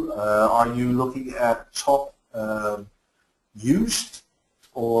to. Are you looking at top used,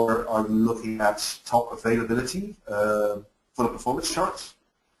 or are you looking at top availability for the performance charts?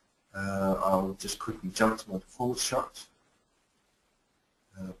 I'll just quickly jump to my performance charts.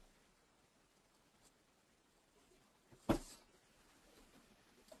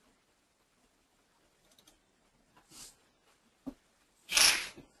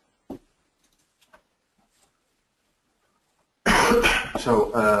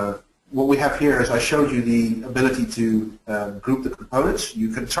 So what we have here is I showed you the ability to group the components. You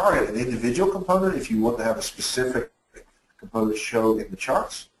can target an individual component if you want to have a specific component shown in the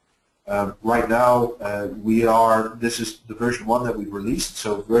charts. Right now, this is the version 1 that we've released,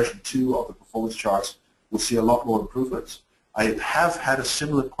 so version 2 of the performance charts will see a lot more improvements. I have had a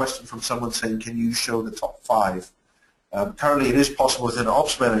similar question from someone saying, can you show the top 5? Currently, it is possible within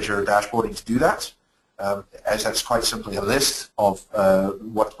Ops Manager dashboarding to do that. As that's quite simply a list of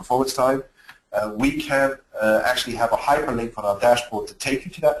what's performance time. We can actually have a hyperlink on our dashboard to take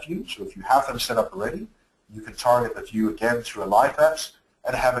you to that view. So if you have them set up already, you can target the view again through a LiveMaps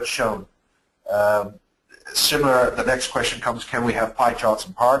and have it shown. Similar, the next question comes, can we have pie charts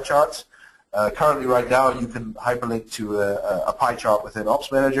and bar charts? Currently right now you can hyperlink to a pie chart within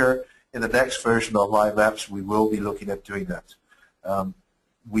Ops Manager. In the next version of LiveMaps we will be looking at doing that.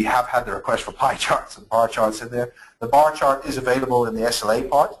 We have had the request for pie charts and bar charts in there. The bar chart is available in the SLA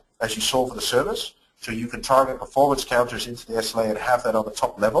part, as you saw for the service. So you can target performance counters into the SLA and have that on the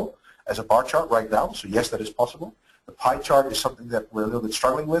top level as a bar chart right now. So yes, that is possible. The pie chart is something that we're a little bit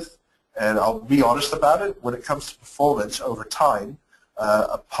struggling with. And I'll be honest about it. When it comes to performance over time,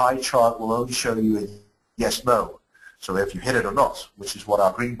 a pie chart will only show you a yes, no. So if you hit it or not, which is what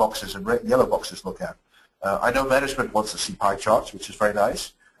our green boxes and red, yellow boxes look at. I know management wants to see pie charts, which is very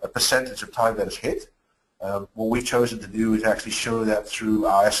nice, a percentage of time that is hit. What we've chosen to do is actually show that through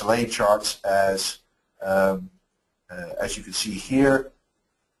our SLA charts as you can see here,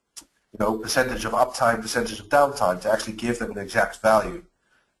 percentage of uptime, percentage of downtime, to actually give them an exact value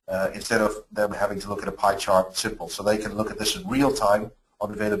instead of them having to look at a pie chart simple. So they can look at this in real time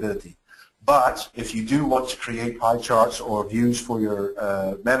on availability. But if you do want to create pie charts or views for your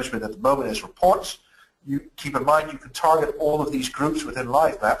management at the moment as reports, you keep in mind you can target all of these groups within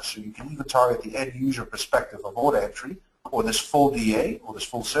live maps. So you can even target the end user perspective of order entry or this full DA or this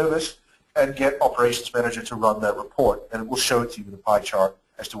full service and get operations manager to run that report, and it will show it to you in the pie chart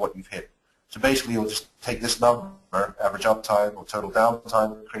as to what you've hit. So basically you'll just take this number, average uptime or total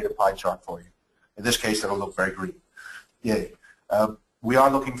downtime, and create a pie chart for you. In this case, that'll look very green. Yay. We are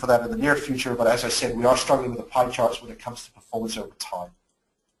looking for that in the near future, but as I said, we are struggling with the pie charts when it comes to performance over time.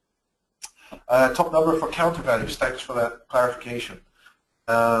 Top number for counter values. Thanks for that clarification.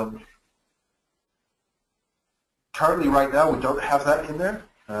 Currently, right now, we don't have that in there.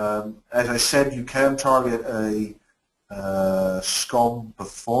 As I said, you can target a SCOM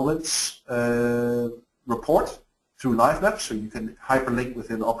performance report through Live Maps, so you can hyperlink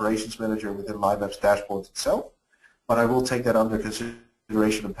within Operations Manager within Live Maps dashboards itself. But I will take that under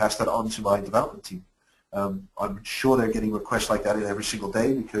consideration and pass that on to my development team. I'm sure they're getting requests like that in every single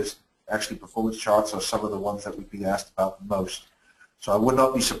day because actually performance charts are some of the ones that we've been asked about the most. So I would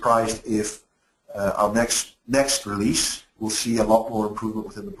not be surprised if our next release will see a lot more improvement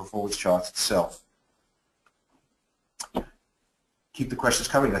within the performance charts itself. Keep the questions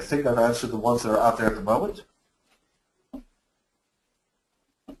coming. I think I've answered the ones that are out there at the moment.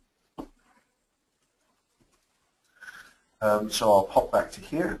 So I'll pop back to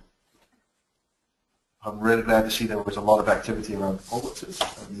here. I'm really glad to see there was a lot of activity around performances.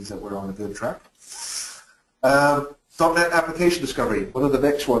 That means that we're on a good track. .NET Application Discovery, one of the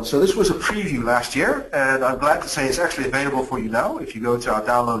next ones. So this was a preview last year, and I'm glad to say it's actually available for you now. If you go to our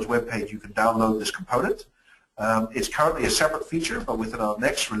downloads webpage, you can download this component. It's currently a separate feature, but within our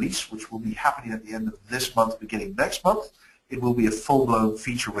next release, which will be happening at the end of this month, beginning next month, it will be a full-blown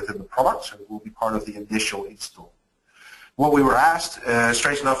feature within the product, so it will be part of the initial install. What we were asked,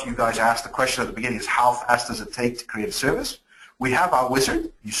 strange enough, you guys asked the question at the beginning, is how fast does it take to create a service? We have our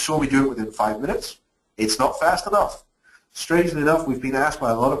wizard. You saw me do it within 5 minutes. It's not fast enough. Strangely enough, we've been asked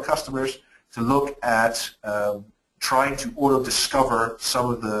by a lot of customers to look at trying to auto-discover some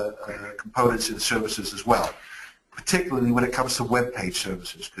of the components in services as well, particularly when it comes to web page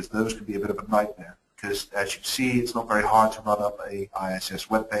services, because those can be a bit of a nightmare. Because as you can see, it's not very hard to run up a ISS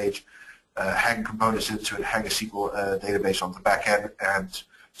web page, hang components into it, hang a SQL database on the back end, and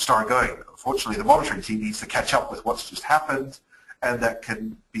start going. Unfortunately, the monitoring team needs to catch up with what's just happened, and that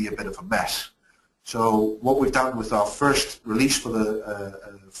can be a bit of a mess. So what we've done with our first release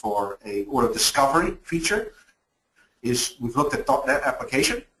for a auto discovery feature is we've looked at .NET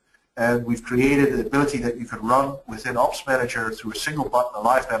application, and we've created the ability that you can run within Ops Manager through a single button, a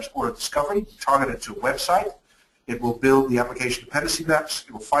Live Maps auto discovery, targeted to a website. It will build the application dependency maps.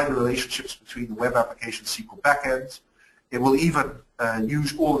 It will find the relationships between the web application SQL backends. It will even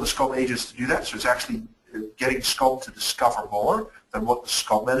use all of the SCOM agents to do that. So it's actually getting SCOM to discover more than what the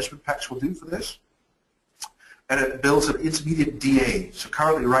SCOM management packs will do for this. And it builds an intermediate DA. So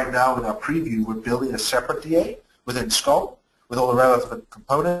currently, right now in our preview, we're building a separate DA within SCOM with all the relevant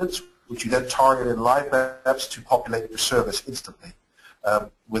components, which you then target in Live Maps to populate your service instantly.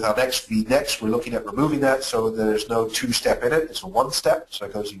 With our next vNext, we're looking at removing that so there's no two-step in it. It's a one-step, so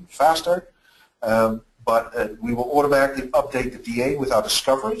it goes even faster. But we will automatically update the DA with our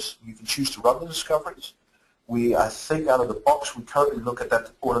discoveries. You can choose to run the discoveries. I think out of the box, we currently look at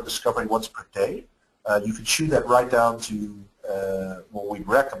that auto discovery once per day. You can tune that right down to what we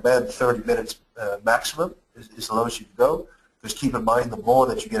recommend 30 minutes maximum is the lowest you can go. Because keep in mind, the more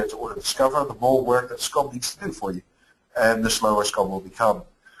that you get it to auto discover, the more work that SCOM needs to do for you, and the slower SCOM will become.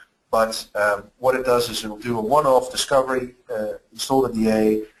 But what it does is it will do a one-off discovery, install the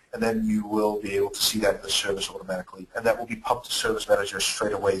DA, and then you will be able to see that in the service automatically, and that will be pumped to Service Manager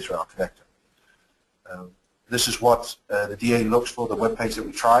straight away through our connector. This is what the DA looks for, the web page that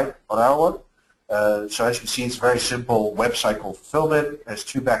we tried on our one. So as you can see, it's very simple web cycle fulfillment. It has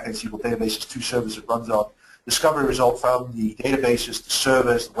two backend SQL databases, two servers it runs on. Discovery result found the databases, the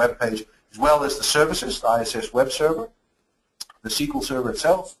servers, the web page, as well as the services, the ISS web server, the SQL server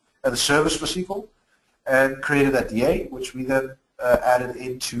itself, and the service for SQL, and created that DA, which we then added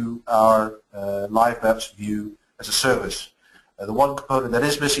into our Live Maps view as a service. The one component that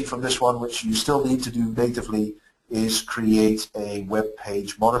is missing from this one, which you still need to do natively, is create a web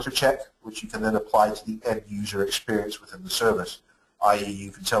page monitor check, which you can then apply to the end user experience within the service, i.e.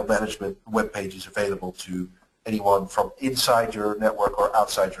 you can tell management web pages available to anyone from inside your network or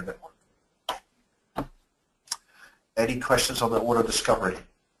outside your network. Any questions on the auto discovery?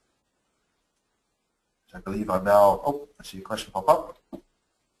 I believe I'm now, oh, I see a question pop up.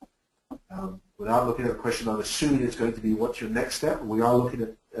 Without looking at the question, I'm assuming it's going to be what's your next step. We are looking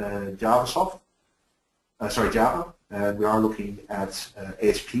at Java, and we are looking at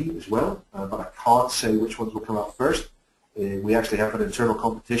ASP as well, but I can't say which ones will come out first. We actually have an internal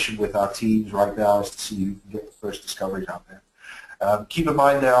competition with our teams right now as to see who can get the first discoveries out there. Keep in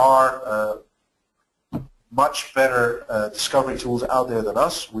mind there are much better discovery tools out there than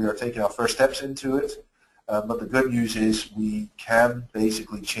us. We are taking our first steps into it. But the good news is we can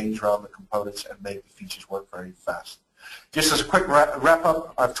basically change around the components and make the features work very fast. Just as a quick wrap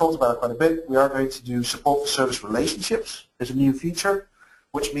up, I've talked about it quite a bit. We are going to do support for service relationships as a new feature,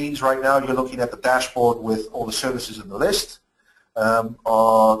 which means right now you're looking at the dashboard with all the services in the list.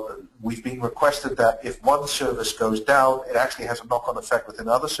 We've been requested that if one service goes down, it actually has a knock-on effect within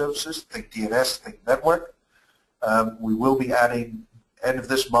other services. Think DNS, think network. We will be adding, end of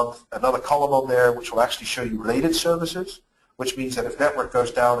this month, another column on there which will actually show you related services, which means that if network goes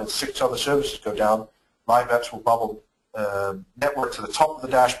down and 6 other services go down, Live Apps will bubble network to the top of the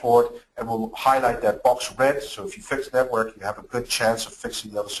dashboard and will highlight that box red. So if you fix network, you have a good chance of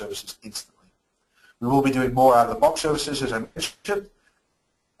fixing the other services instantly. We will be doing more out of the box services, as I mentioned,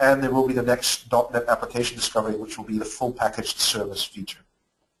 and there will be the next .NET application discovery, which will be the full packaged service feature.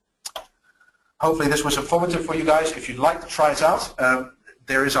 Hopefully this was informative for you guys. If you'd like to try it out,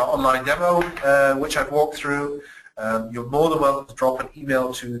 there is our online demo, which I've walked through. You're more than welcome to drop an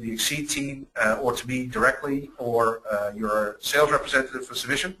email to the Exceed team or to me directly, or your sales representative for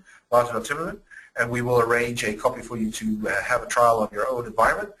Subvision, Martin Timmerman, and we will arrange a copy for you to have a trial on your own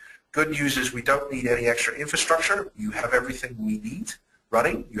environment. Good news is we don't need any extra infrastructure. You have everything we need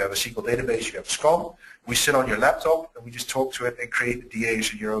running. You have a SQL database, you have SCOM. We sit on your laptop and we just talk to it and create the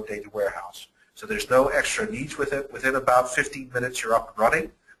DAs in your own data warehouse. So there's no extra needs with it. Within about 15 minutes you're up and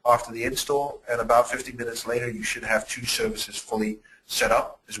running after the install, and about 15 minutes later you should have 2 services fully set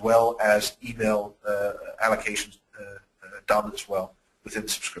up, as well as email allocations done as well within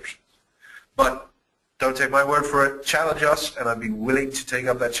subscriptions. But don't take my word for it. Challenge us, and I'd be willing to take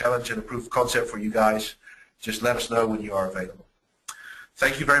up that challenge and a proof of concept for you guys. Just let us know when you are available.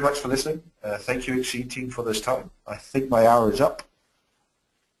 Thank you very much for listening. Thank you, Exceed team, for this time. I think my hour is up.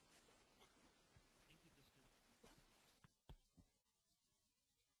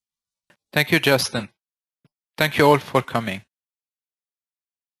 Thank you, Justin. Thank you all for coming.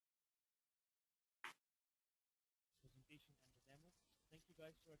 Thank you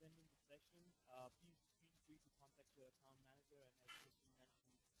guys for attending the session. Please feel free to contact your account manager, and as Justin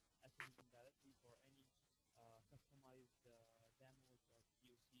mentioned, as directly